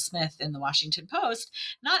Candace Smith in the Washington Post,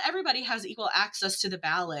 not everybody has equal access to the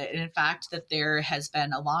ballot. And in fact, that there has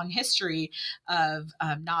been a long history of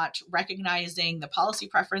not recognizing the policy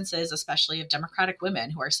preferences, especially of Democratic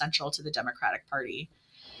women who are central to the Democratic Party.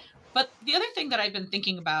 But the other thing that I've been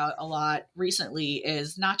thinking about a lot recently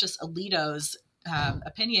is not just Alito's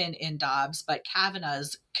opinion in Dobbs, but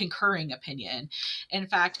Kavanaugh's concurring opinion. In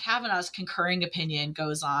fact, Kavanaugh's concurring opinion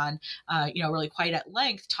goes on, really quite at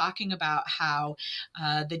length, talking about how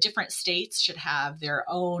the different states should have their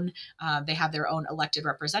own, they have their own elected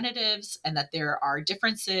representatives, and that there are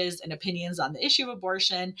differences in opinions on the issue of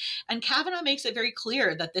abortion. And Kavanaugh makes it very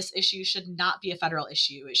clear that this issue should not be a federal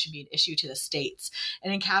issue. It should be an issue to the states.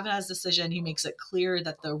 And in Kavanaugh's decision, he makes it clear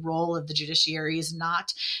that the role of the judiciary is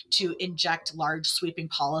not to inject large sweeping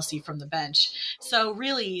policy from the bench. So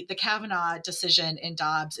really, the Kavanaugh decision in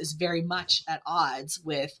Dobbs is very much at odds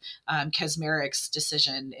with Kaczmarek's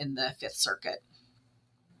decision in the Fifth Circuit.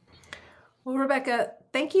 Well, Rebecca,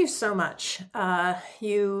 thank you so much.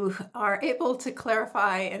 You are able to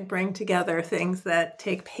clarify and bring together things that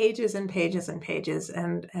take pages and pages and pages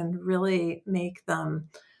and really make them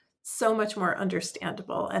so much more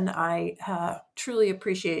understandable. And I truly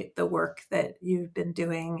appreciate the work that you've been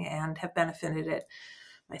doing and have benefited it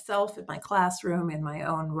myself in my classroom, in my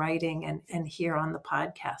own writing, and here on the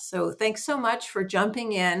podcast. So thanks so much for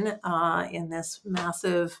jumping in this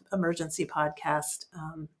massive emergency podcast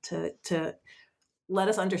to let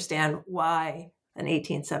us understand why an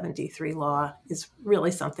 1873 law is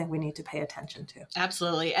really something we need to pay attention to.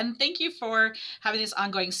 Absolutely. And thank you for having this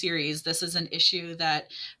ongoing series. This is an issue that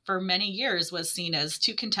for many years was seen as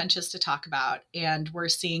too contentious to talk about, and we're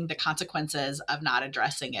seeing the consequences of not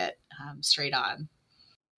addressing it straight on.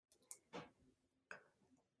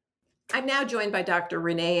 I'm now joined by Dr.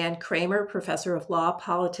 Renee Ann Kramer, Professor of Law,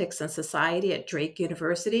 Politics, and Society at Drake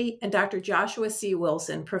University, and Dr. Joshua C.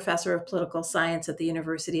 Wilson, Professor of Political Science at the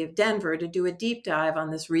University of Denver, to do a deep dive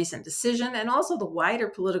on this recent decision and also the wider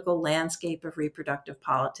political landscape of reproductive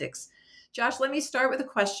politics. Josh, let me start with a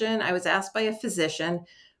question I was asked by a physician.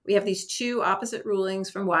 We have these two opposite rulings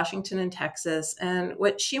from Washington and Texas, and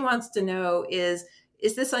what she wants to know is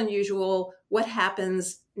this unusual? What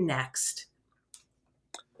happens next?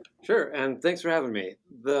 Sure, and thanks for having me.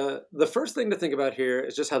 The first thing to think about here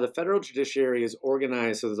is just how the federal judiciary is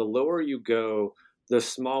organized so that the lower you go, the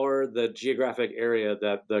smaller the geographic area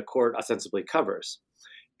that the court ostensibly covers.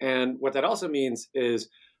 And what that also means is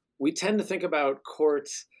we tend to think about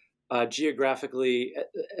courts geographically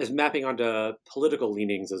as mapping onto political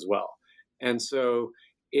leanings as well. And so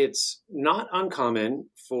it's not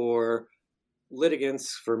uncommon for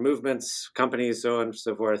litigants, for movements, companies, so on and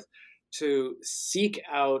so forth, to seek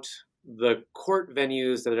out the court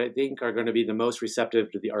venues that I think are going to be the most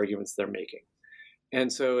receptive to the arguments they're making.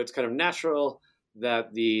 And so it's kind of natural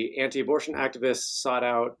that the anti-abortion activists sought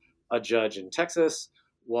out a judge in Texas,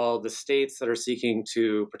 while the states that are seeking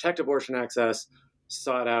to protect abortion access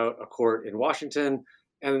sought out a court in Washington.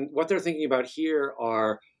 And what they're thinking about here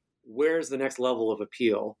are, where's the next level of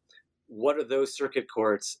appeal? What are those circuit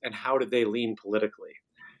courts, and how do they lean politically?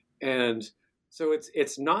 And so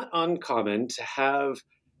it's not uncommon to have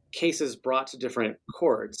cases brought to different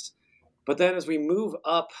courts. But then as we move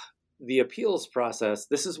up the appeals process,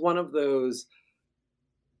 this is one of those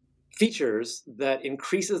features that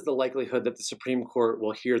increases the likelihood that the Supreme Court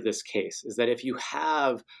will hear this case, is that if you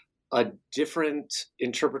have a different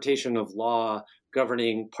interpretation of law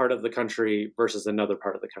governing part of the country versus another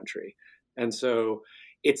part of the country. And so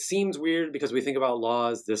it seems weird because we think about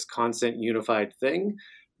law as this constant unified thing,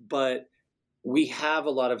 but we have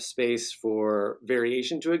a lot of space for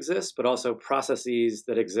variation to exist, but also processes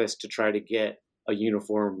that exist to try to get a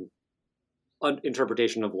uniform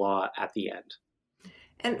interpretation of law at the end.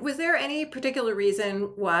 And was there any particular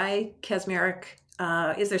reason why Kacsmaryk,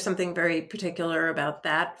 is there something very particular about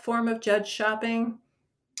that form of judge shopping?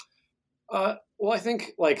 Well, I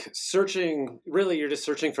think like searching, really, you're just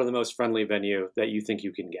searching for the most friendly venue that you think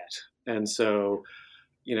you can get. And so,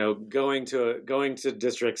 going to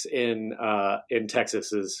districts in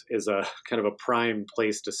Texas is a kind of a prime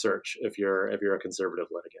place to search if you're a conservative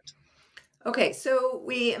litigant. Okay, so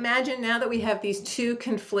we imagine now that we have these two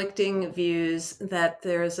conflicting views that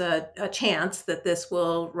there's a chance that this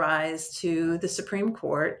will rise to the Supreme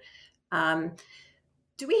Court.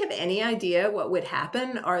 Do we have any idea what would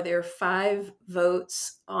happen? Are there 5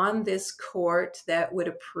 votes on this court that would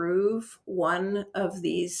approve one of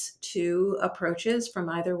these two approaches from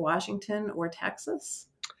either Washington or Texas?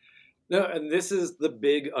 No, and this is the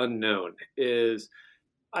big unknown. Is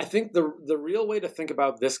I think the real way to think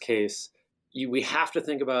about this case, we have to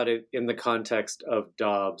think about it in the context of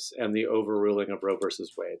Dobbs and the overruling of Roe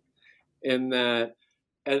versus Wade. In that,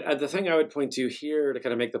 and the thing I would point to here to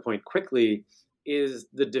kind of make the point quickly is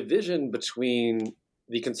the division between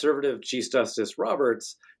the conservative Chief Justice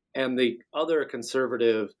Roberts and the other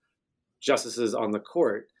conservative justices on the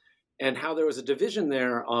court, and how there was a division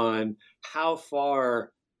there on how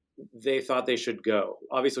far they thought they should go.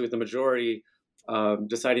 Obviously, with the majority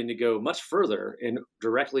deciding to go much further in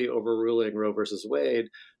directly overruling Roe versus Wade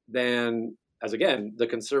than, as again, the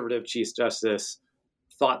conservative Chief Justice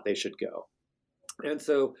thought they should go. And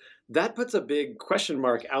so that puts a big question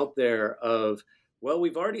mark out there of, well,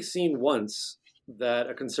 we've already seen once that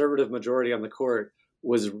a conservative majority on the court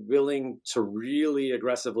was willing to really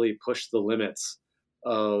aggressively push the limits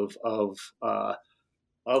of the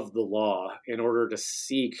law in order to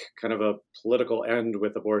seek kind of a political end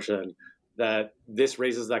with abortion, that this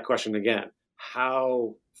raises that question again.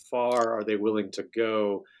 How far are they willing to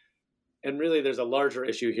go? And really, there's a larger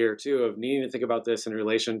issue here, too, of needing to think about this in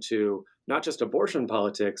relation to not just abortion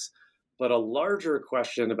politics, but a larger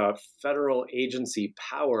question about federal agency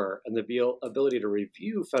power and the ability to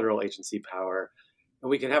review federal agency power.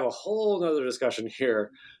 And we can have a whole other discussion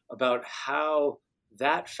here about how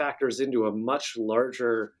that factors into a much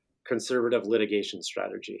larger conservative litigation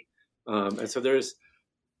strategy. And so there's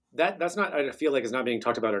that's not, I feel like, is not being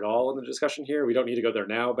talked about at all in the discussion here. We don't need to go there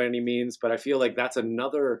now by any means, but I feel like that's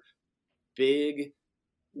another big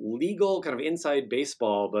legal kind of inside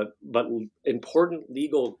baseball, but important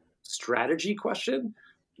legal strategy question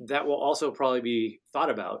that will also probably be thought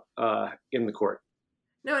about in the court.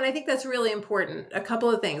 No, and I think that's really important. A couple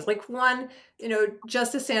of things. Like one,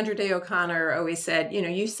 Justice Sandra Day O'Connor always said,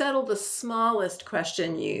 you settle the smallest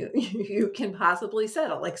question you can possibly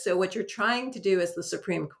settle. Like, so what you're trying to do as the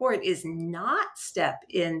Supreme Court is not step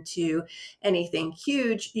into anything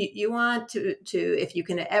huge. You want to, if you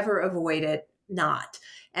can ever avoid it, not.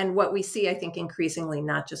 And what we see, I think, increasingly,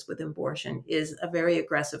 not just with abortion, is a very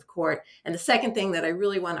aggressive court. And the second thing that I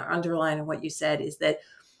really want to underline in what you said is that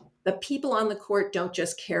the people on the court don't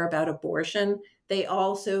just care about abortion, they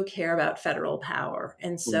also care about federal power.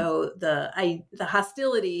 And so the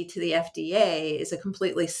hostility to the FDA is a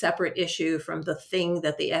completely separate issue from the thing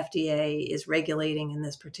that the FDA is regulating in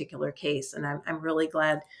this particular case. And I'm really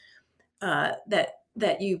glad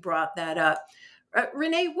that you brought that up.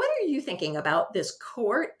 Renee, what are you thinking about this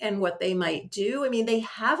court and what they might do? I mean, they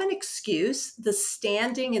have an excuse. The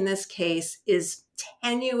standing in this case is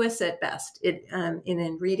tenuous at best.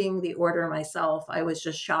 In reading the order myself, I was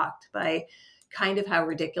just shocked by kind of how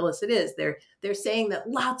ridiculous it is. They're saying that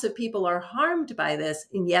lots of people are harmed by this,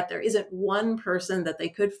 and yet there isn't one person that they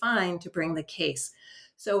could find to bring the case.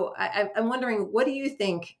 So I'm wondering, what do you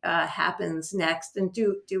think happens next? And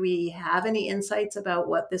do we have any insights about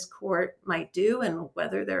what this court might do and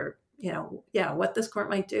whether they're, what this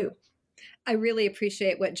court might do? I really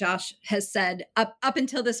appreciate what Josh has said up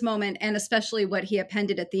until this moment, and especially what he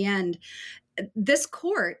appended at the end. This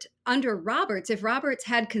court under Roberts, if Roberts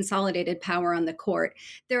had consolidated power on the court,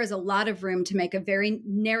 there is a lot of room to make a very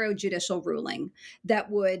narrow judicial ruling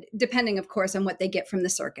that would, depending, of course, on what they get from the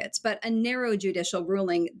circuits, but a narrow judicial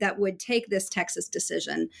ruling that would take this Texas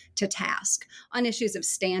decision to task on issues of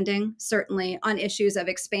standing, certainly on issues of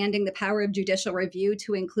expanding the power of judicial review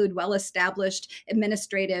to include well-established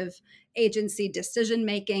administrative agency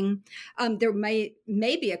decision-making. There may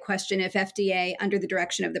be a question if FDA, under the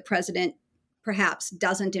direction of the president, perhaps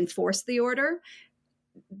doesn't enforce the order.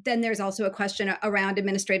 Then there's also a question around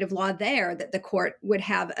administrative law there that the court would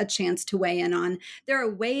have a chance to weigh in on. There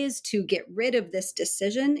are ways to get rid of this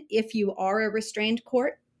decision if you are a restrained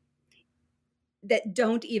court that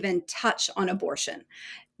don't even touch on abortion.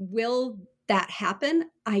 Will that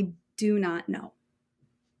happen? I do not know.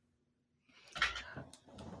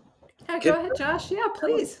 Yeah, go ahead, Josh. Yeah,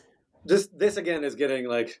 please. This again is getting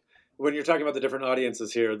like, when you're talking about the different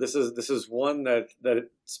audiences here, this is one that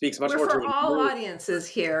speaks much more for to all audiences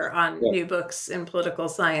here on New Books in Political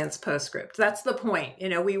Science Postscript. That's the point.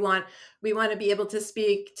 We want to be able to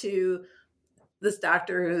speak to this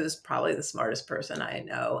doctor who's probably the smartest person I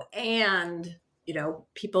know, and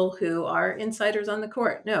people who are insiders on the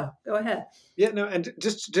court. No, go ahead. Yeah, no, and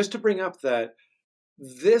just to bring up that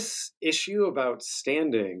this issue about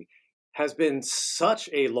standing has been such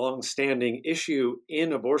a long-standing issue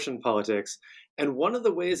in abortion politics, and one of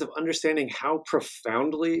the ways of understanding how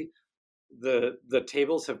profoundly the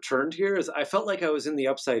tables have turned here is I felt like I was in the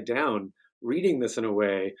Upside Down reading this in a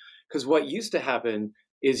way, because what used to happen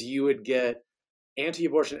is you would get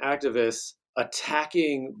anti-abortion activists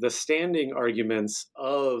attacking the standing arguments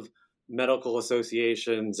of medical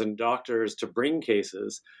associations and doctors to bring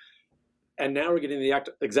cases. And now we're getting the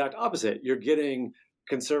exact opposite. You're getting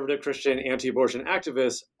conservative Christian anti-abortion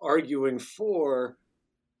activists arguing for,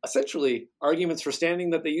 essentially, arguments for standing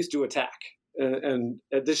that they used to attack. And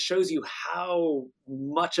this shows you how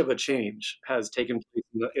much of a change has taken place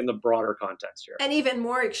in the broader context here. And even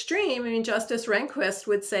more extreme, Justice Rehnquist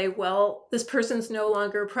would say, well, this person's no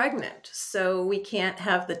longer pregnant, so we can't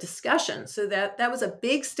have the discussion. So that was a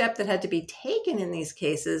big step that had to be taken in these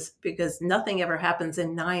cases, because nothing ever happens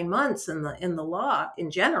in 9 months in the law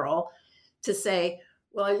in general, to say,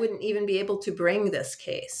 well, I wouldn't even be able to bring this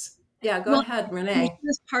case. Yeah, go ahead, Renee.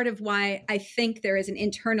 This is part of why I think there is an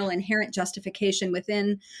internal inherent justification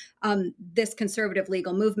within this conservative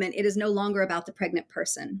legal movement. It is no longer about the pregnant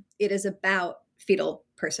person. It is about fetal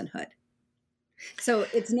personhood. So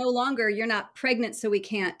it's no longer, you're not pregnant, so we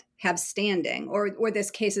can't have standing, or this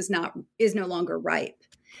case is no longer ripe.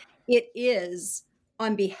 It is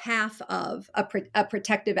on behalf of a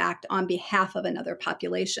protective act on behalf of another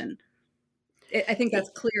population. I think that's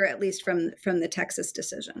clear, at least from the Texas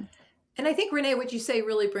decision. And I think, Renee, what you say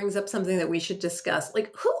really brings up something that we should discuss.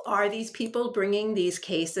 Like, who are these people bringing these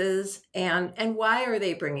cases, and why are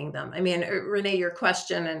they bringing them? Renee, your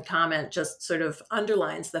question and comment just sort of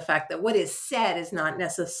underlines the fact that what is said is not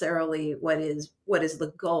necessarily what is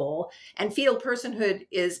the goal. And fetal personhood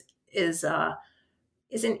isn't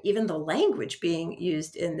even the language being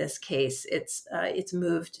used in this case. It's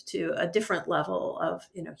moved to a different level of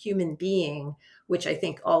human being, which I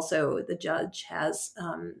think also the judge has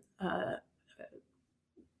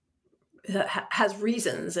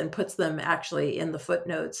reasons and puts them actually in the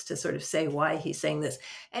footnotes to sort of say why he's saying this.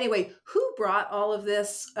 Anyway, who brought all of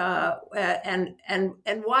this, and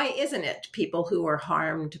why isn't it people who were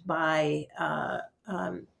harmed by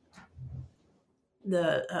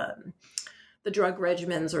the drug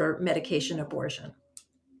regimens or medication abortion?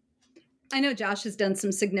 I know Josh has done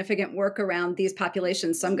some significant work around these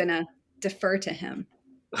populations, so I'm going to defer to him.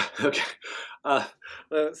 Okay.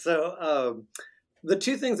 So the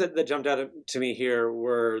two things that jumped out to me here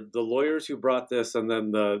were the lawyers who brought this, and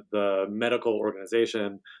then the medical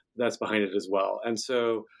organization that's behind it as well. And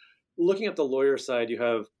so looking at the lawyer side, you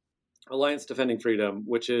have Alliance Defending Freedom,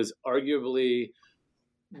 which is arguably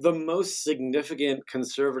the most significant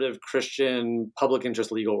conservative Christian public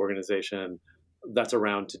interest legal organization that's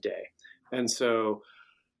around today. And so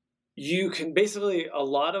you can basically, a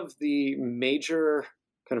lot of the major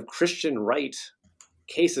kind of Christian right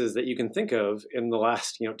cases that you can think of in the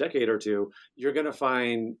last decade or two, you're going to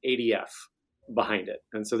find ADF behind it.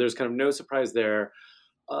 And so there's kind of no surprise there.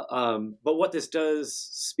 But what this does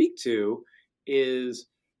speak to is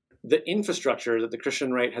the infrastructure that the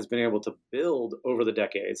Christian right has been able to build over the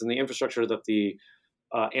decades, and the infrastructure that the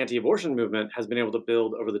anti-abortion movement has been able to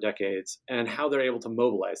build over the decades, and how they're able to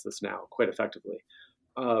mobilize this now quite effectively.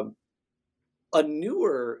 A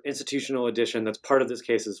newer institutional addition that's part of this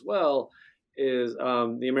case as well is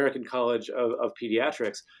the American College of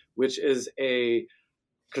Pediatrics, which is a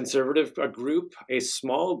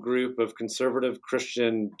small group of conservative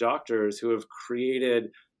Christian doctors who have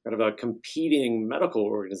created kind of a competing medical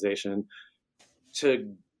organization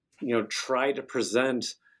to, try to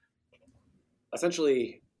present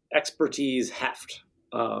essentially expertise heft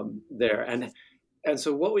there. And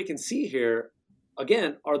so what we can see here,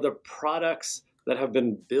 again, are the products that have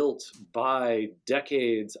been built by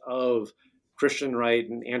decades of Christian right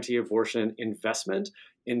and anti-abortion investment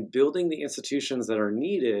in building the institutions that are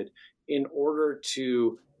needed in order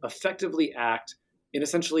to effectively act in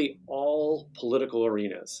essentially all political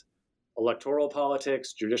arenas: electoral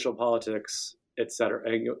politics, judicial politics, et cetera.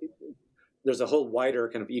 And, there's a whole wider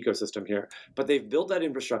kind of ecosystem here, but they've built that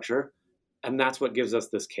infrastructure, and that's what gives us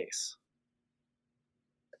this case.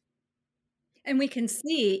 And we can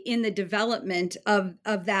see in the development of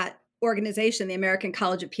that organization, the American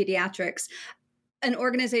College of Pediatrics, an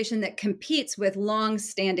organization that competes with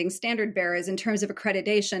long-standing standard bearers in terms of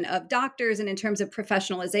accreditation of doctors and in terms of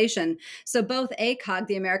professionalization. So both ACOG,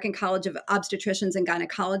 the American College of Obstetricians and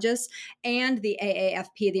Gynecologists, and the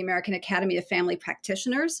AAFP, the American Academy of Family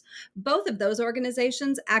Practitioners, both of those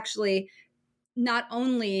organizations actually not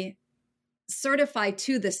only certify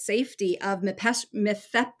to the safety of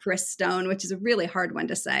mifepristone, which is a really hard one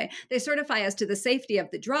to say. They certify as to the safety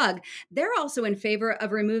of the drug. They're also in favor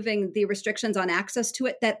of removing the restrictions on access to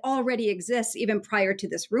it that already exists even prior to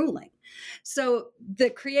this ruling. So the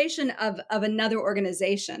creation of another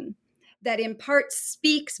organization that in part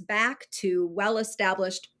speaks back to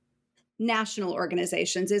well-established national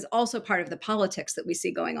organizations is also part of the politics that we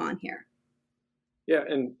see going on here. Yeah,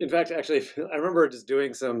 and in fact, actually, I remember just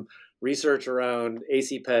doing some research around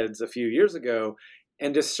ACPEDS a few years ago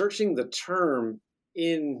and just searching the term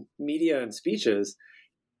in media and speeches,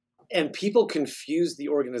 and people confuse the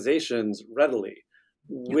organizations readily,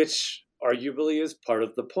 which arguably is part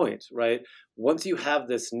of the point, right? Once you have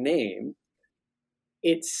this name,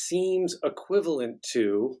 it seems equivalent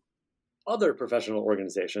to other professional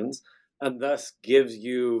organizations, and thus gives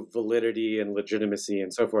you validity and legitimacy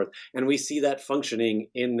and so forth. And we see that functioning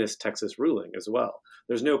in this Texas ruling as well.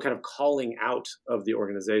 There's no kind of calling out of the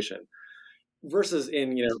organization. Versus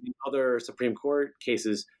in other Supreme Court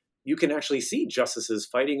cases, you can actually see justices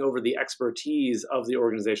fighting over the expertise of the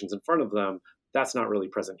organizations in front of them. That's not really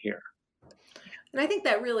present here. And I think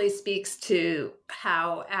that really speaks to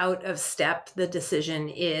how out of step the decision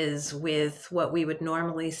is with what we would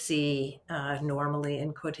normally see, normally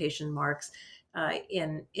in quotation marks,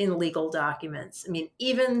 in legal documents. I mean,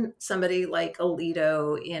 even somebody like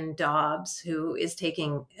Alito in Dobbs, who is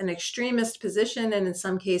taking an extremist position and in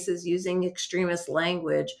some cases using extremist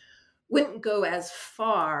language, wouldn't go as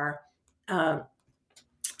far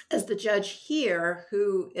as the judge here,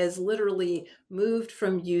 who is literally moved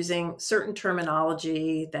from using certain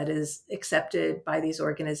terminology that is accepted by these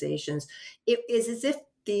organizations. It is as if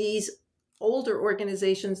these older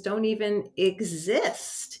organizations don't even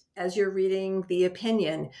exist as you're reading the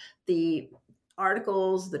opinion. The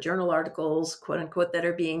articles, the journal articles, quote unquote, that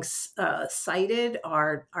are being cited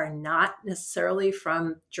are not necessarily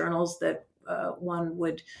from journals that one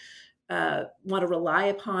would want to rely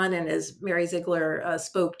upon. And as Mary Ziegler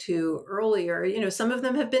spoke to earlier, some of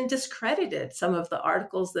them have been discredited. Some of the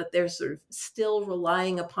articles that they're sort of still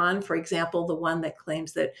relying upon, for example, the one that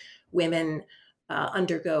claims that women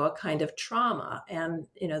undergo a kind of trauma. And,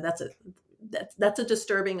 that's a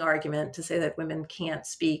disturbing argument to say that women can't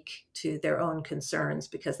speak to their own concerns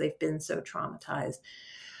because they've been so traumatized.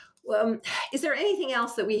 Is there anything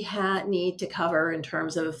else that we need to cover in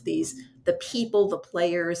terms of the people, the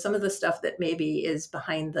players, some of the stuff that maybe is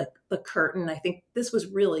behind the curtain? I think this was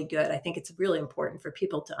really good. I think it's really important for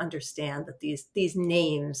people to understand that these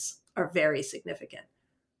names are very significant.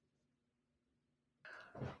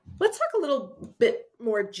 Let's talk a little bit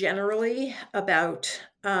more generally about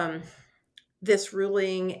this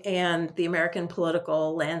ruling and the American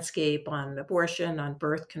political landscape on abortion, on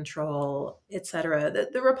birth control, et cetera.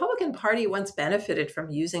 The Republican Party once benefited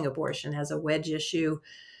from using abortion as a wedge issue,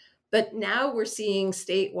 but now we're seeing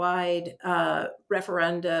statewide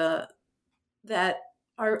referenda that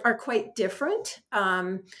are quite different.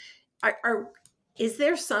 Is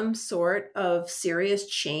there some sort of serious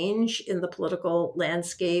change in the political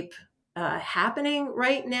landscape happening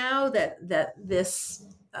right now that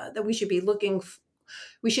we should be looking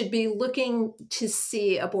to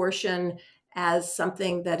see abortion as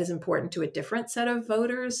something that is important to a different set of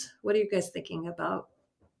voters? What are you guys thinking about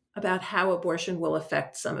how abortion will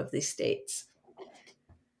affect some of these states?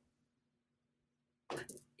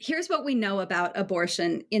 Here's what we know about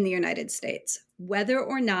abortion in the United States. Whether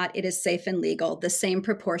or not it is safe and legal, the same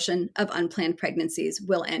proportion of unplanned pregnancies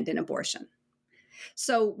will end in abortion.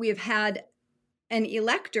 So we've had an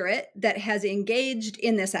electorate that has engaged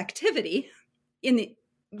in this activity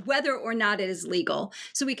whether or not it is legal.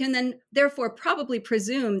 So we can then therefore probably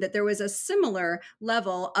presume that there was a similar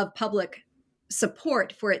level of public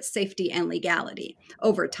support for its safety and legality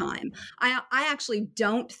over time. I actually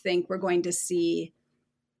don't think we're going to see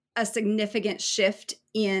a significant shift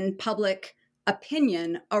in public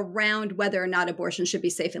opinion around whether or not abortion should be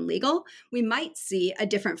safe and legal. We might see a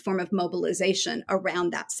different form of mobilization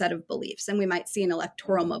around that set of beliefs, and we might see an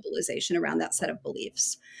electoral mobilization around that set of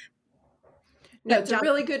beliefs. No, it's a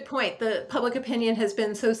really good point. The public opinion has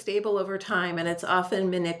been so stable over time, and it's often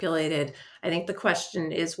manipulated. I think the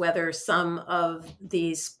question is whether some of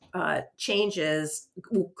these changes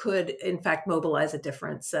could, in fact, mobilize a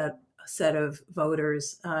different set set of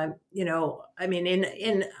voters. I mean,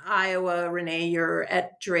 in Iowa, Renee, you're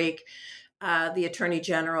at Drake. The Attorney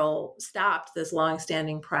General stopped this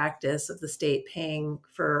longstanding practice of the state paying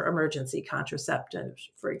for emergency contraceptives,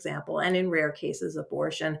 for example, and in rare cases,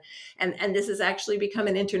 abortion. And this has actually become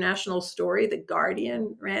an international story. The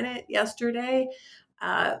Guardian ran it yesterday.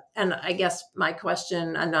 And I guess my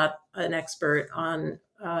question, I'm not an expert on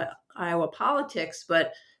Iowa politics,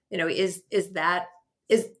 but is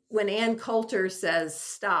when Ann Coulter says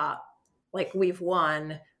stop, like we've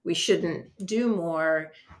won, we shouldn't do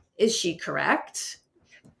more, is she correct?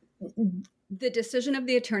 The decision of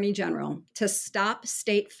the Attorney General to stop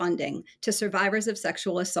state funding to survivors of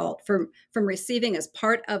sexual assault from receiving as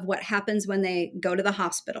part of what happens when they go to the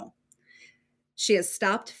hospital. She has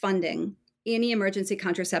stopped funding any emergency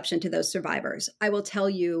contraception to those survivors. I will tell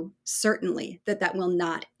you certainly that will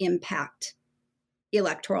not impact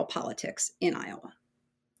electoral politics in Iowa.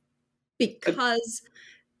 Because,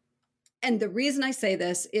 and the reason I say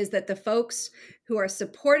this is that the folks who are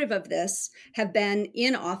supportive of this have been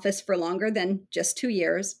in office for longer than just 2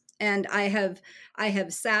 years. And I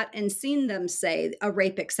have sat and seen them say a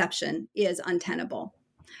rape exception is untenable.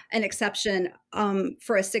 An exception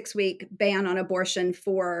for a 6-week ban on abortion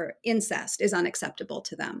for incest is unacceptable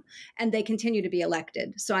to them. And they continue to be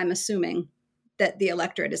elected. So I'm assuming that the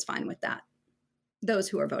electorate is fine with that, those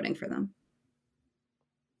who are voting for them.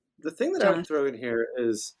 The thing that I would throw in here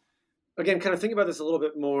is, again, kind of think about this a little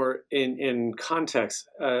bit more in context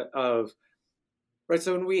of, right,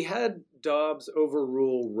 so when we had Dobbs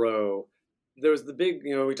overrule Roe, there was the big,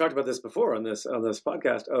 we talked about this before on this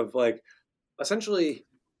podcast of like, essentially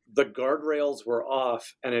the guardrails were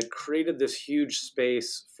off and it created this huge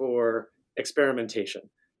space for experimentation.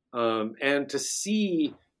 And to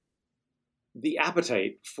see the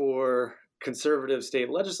appetite for conservative state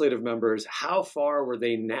legislative members, how far were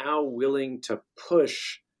they now willing to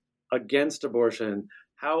push against abortion?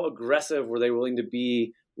 How aggressive were they willing to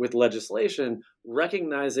be with legislation,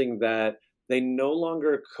 recognizing that they no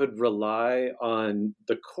longer could rely on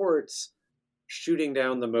the courts shooting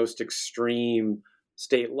down the most extreme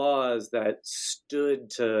state laws that stood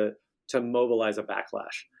to mobilize a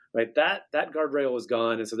backlash, right? That guardrail was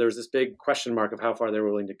gone. And so there was this big question mark of how far they were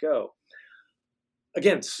willing to go.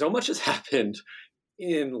 Again, so much has happened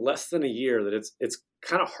in less than a year that it's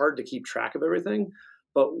kind of hard to keep track of everything.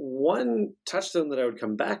 But one touchstone that I would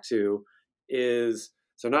come back to is,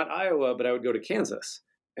 so not Iowa, but I would go to Kansas,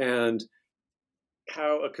 and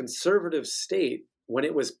how a conservative state, when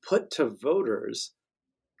it was put to voters,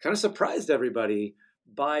 kind of surprised everybody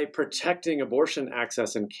by protecting abortion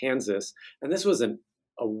access in Kansas. And this was a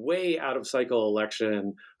way out of cycle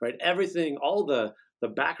election, right? Everything, all the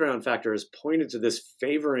background factors pointed to this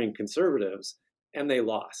favoring conservatives, and they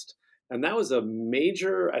lost. And that was a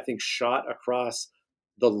major, I think, shot across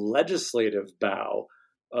the legislative bow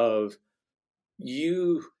of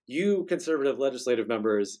you conservative legislative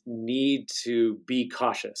members need to be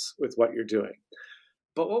cautious with what you're doing.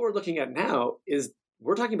 But what we're looking at now is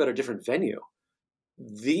we're talking about a different venue.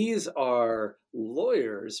 These are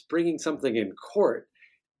lawyers bringing something in court.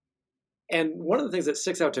 And one of the things that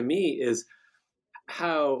sticks out to me is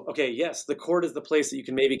how, okay, yes, the court is the place that you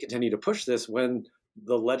can maybe continue to push this when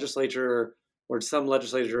the legislature or some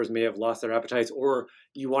legislators may have lost their appetites, or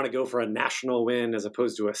you want to go for a national win as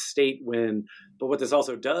opposed to a state win. But what this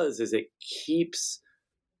also does is it keeps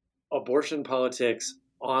abortion politics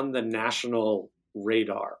on the national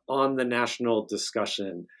radar, on the national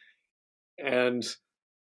discussion. And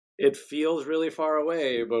it feels really far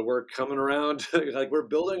away, but we're coming around, like we're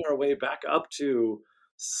building our way back up to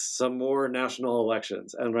some more national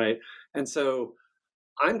elections. And so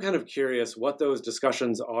I'm kind of curious what those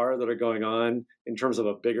discussions are that are going on in terms of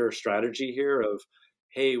a bigger strategy here of,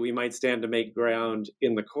 hey, we might stand to make ground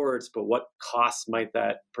in the courts, but what costs might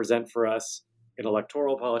that present for us in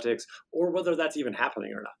electoral politics, or whether that's even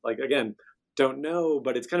happening or not. Like, again, don't know,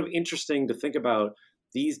 but it's kind of interesting to think about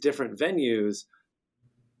these different venues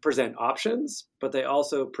present options, but they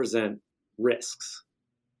also present risks.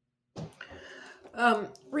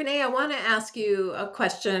 Renee, I want to ask you a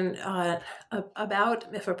question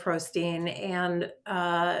about mifepristone, and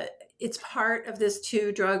it's part of this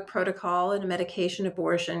 2-drug protocol in a medication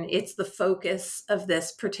abortion. It's the focus of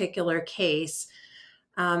this particular case.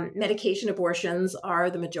 Medication abortions are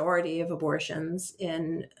the majority of abortions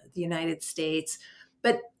in the United States,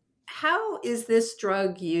 but how is this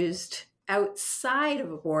drug used outside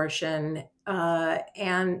of abortion?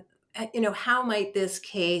 And how might this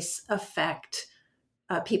case affect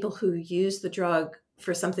people who use the drug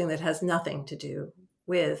for something that has nothing to do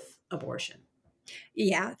with abortion?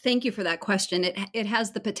 Yeah, thank you for that question. It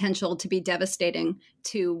has the potential to be devastating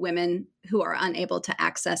to women who are unable to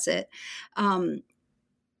access it.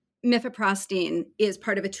 Mifepristone is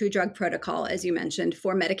part of a true drug protocol, as you mentioned,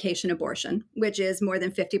 for medication abortion, which is more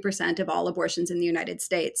than 50% of all abortions in the United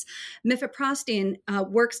States. Mifepristone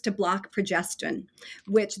works to block progesterone,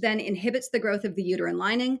 which then inhibits the growth of the uterine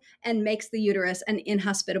lining and makes the uterus an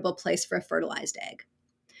inhospitable place for a fertilized egg.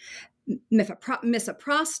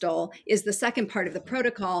 Misoprostol is the second part of the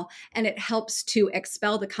protocol, and it helps to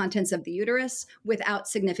expel the contents of the uterus without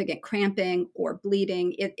significant cramping or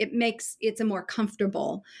bleeding. It's a more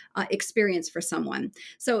comfortable experience for someone.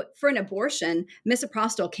 So for an abortion,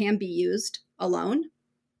 misoprostol can be used alone.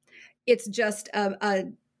 It's just a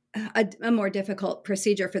more difficult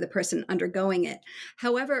procedure for the person undergoing it.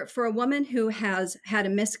 However, for a woman who has had a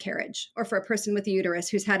miscarriage, or for a person with a uterus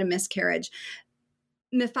who's had a miscarriage,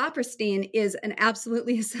 mifepristone is an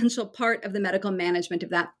absolutely essential part of the medical management of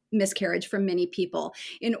that miscarriage for many people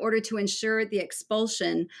in order to ensure the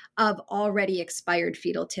expulsion of already expired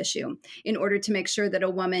fetal tissue, in order to make sure that a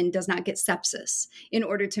woman does not get sepsis, in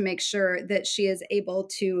order to make sure that she is able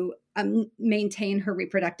to maintain her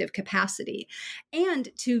reproductive capacity, and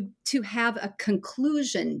to have a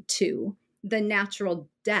conclusion to the natural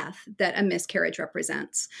death that a miscarriage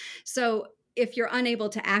represents. So if you're unable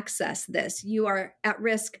to access this, you are at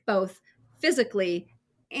risk both physically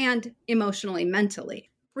and emotionally,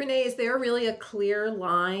 mentally. Renee, is there really a clear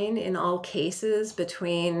line in all cases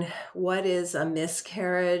between what is a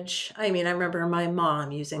miscarriage? I mean, I remember my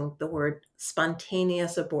mom using the word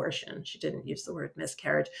spontaneous abortion. She didn't use the word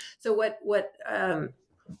miscarriage. So what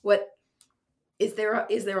is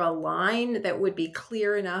there a line that would be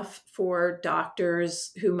clear enough for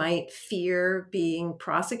doctors who might fear being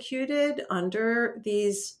prosecuted under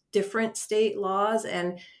these different state laws?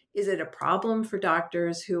 And is it a problem for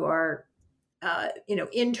doctors who are,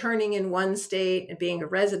 interning in one state and being a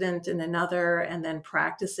resident in another and then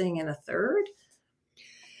practicing in a third?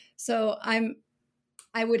 So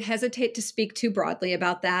I would hesitate to speak too broadly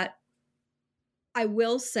about that. I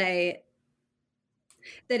will say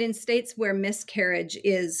that in states where miscarriage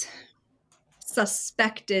is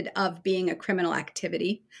suspected of being a criminal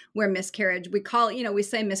activity, where miscarriage, we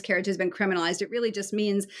say miscarriage has been criminalized. It really just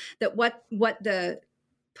means that what the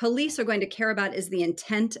police are going to care about is the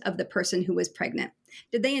intent of the person who was pregnant.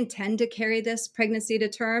 Did they intend to carry this pregnancy to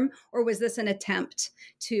term, or was this an attempt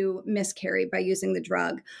to miscarry by using the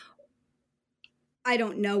drug? I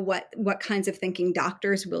don't know what kinds of thinking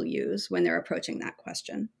doctors will use when they're approaching that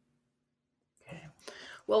question.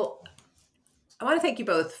 Well, I want to thank you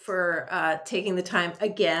both for taking the time.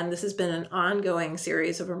 Again, this has been an ongoing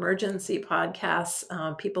series of emergency podcasts.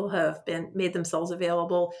 People have made themselves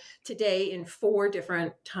available today in 4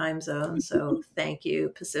 different time zones. So thank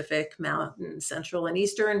you, Pacific, Mountain, Central, and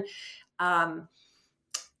Eastern.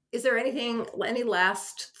 Is there any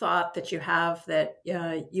last thought that you have that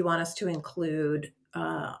you want us to include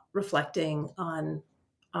reflecting on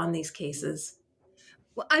these cases?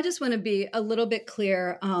 Well, I just want to be a little bit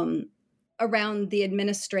clear around the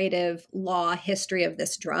administrative law history of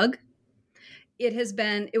this drug. It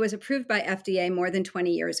was approved by FDA more than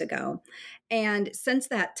 20 years ago. And since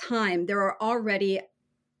that time, there are already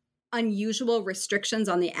unusual restrictions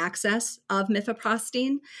on the access of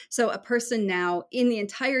mifepristone. So a person now in the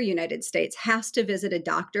entire United States has to visit a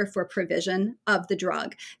doctor for provision of the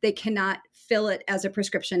drug. They cannot fill it as a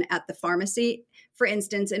prescription at the pharmacy, for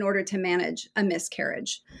instance, in order to manage a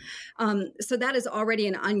miscarriage. So that is already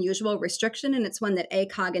an unusual restriction, and it's one that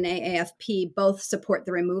ACOG and AAFP both support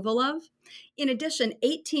the removal of. In addition,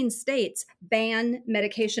 18 states ban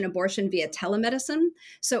medication abortion via telemedicine.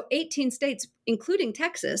 So 18 states, including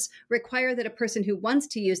Texas, require that a person who wants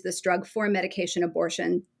to use this drug for medication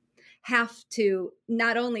abortion have to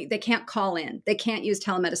they can't call in, they can't use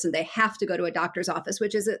telemedicine, they have to go to a doctor's office,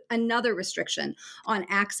 which is another restriction on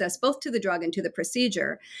access both to the drug and to the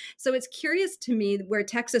procedure. So it's curious to me, where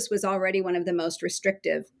Texas was already one of the most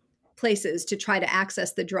restrictive places to try to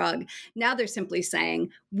access the drug, now they're simply saying,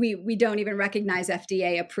 we don't even recognize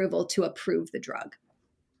FDA approval to approve the drug.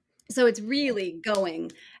 So it's really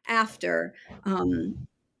going after the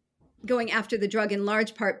drug in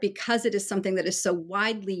large part because it is something that is so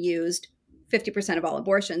widely used, 50% of all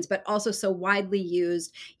abortions, but also so widely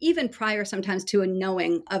used even prior sometimes to a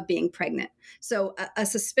knowing of being pregnant. So a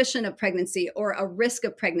suspicion of pregnancy or a risk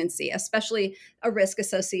of pregnancy, especially a risk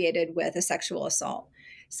associated with a sexual assault.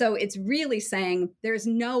 So it's really saying there's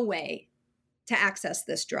no way to access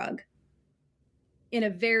this drug in a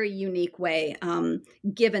very unique way,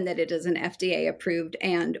 given that it is an FDA approved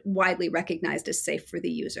and widely recognized as safe for the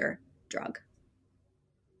user drug.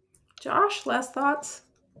 Josh, last thoughts?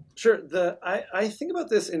 Sure. I think about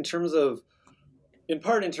this in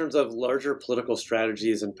part in terms of larger political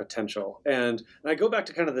strategies and potential. And I go back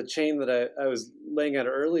to kind of the chain that I was laying out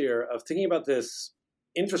earlier of thinking about this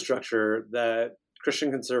infrastructure that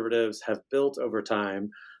Christian conservatives have built over time,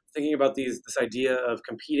 thinking about this idea of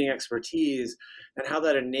competing expertise and how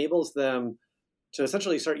that enables them to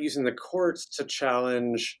essentially start using the courts to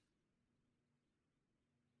challenge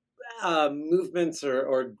movements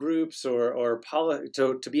or groups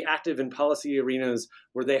to be active in policy arenas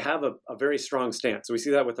where they have a very strong stance. So we see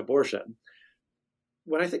that with abortion.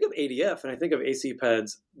 When I think of ADF and I think of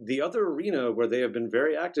ACPEDS, the other arena where they have been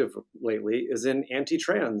very active lately is in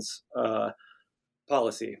anti-trans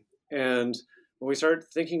policy. And when we start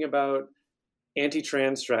thinking about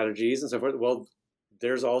anti-trans strategies and so forth, well,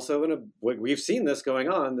 there's also we've seen this going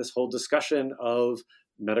on, this whole discussion of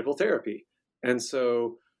medical therapy. And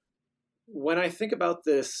so when I think about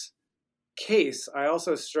this case, I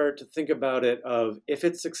also start to think about it of if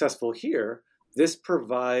it's successful here, this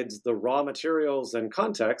provides the raw materials and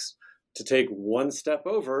context to take one step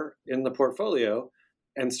over in the portfolio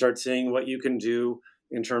and start seeing what you can do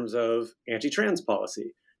in terms of anti-trans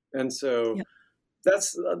policy. And so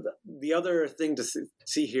that's the other thing to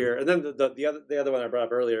see here. And then the other one I brought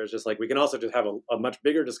up earlier is just like we can also just have a much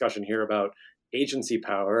bigger discussion here about agency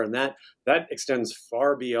power, and that extends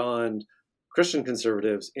far beyond Christian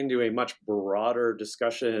conservatives into a much broader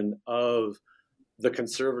discussion of the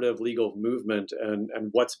conservative legal movement and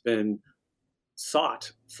what's been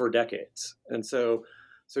sought for decades. And so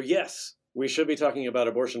yes, we should be talking about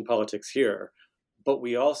abortion politics here, but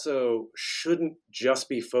we also shouldn't just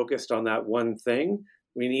be focused on that one thing.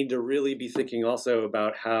 We need to really be thinking also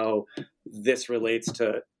about how this relates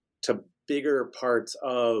to bigger parts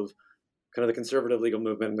of kind of the conservative legal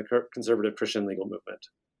movement and the conservative Christian legal movement.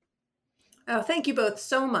 Oh, thank you both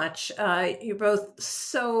so much. You're both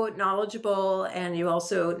so knowledgeable, and you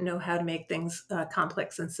also know how to make things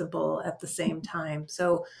complex and simple at the same time.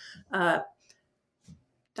 So,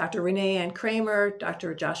 Dr. Renee Ann Kramer,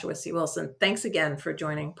 Dr. Joshua C. Wilson, thanks again for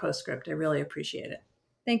joining Postscript. I really appreciate it.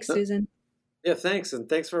 Thanks, Susan. Yeah, thanks. And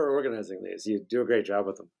thanks for organizing these. You do a great job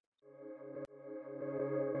with them.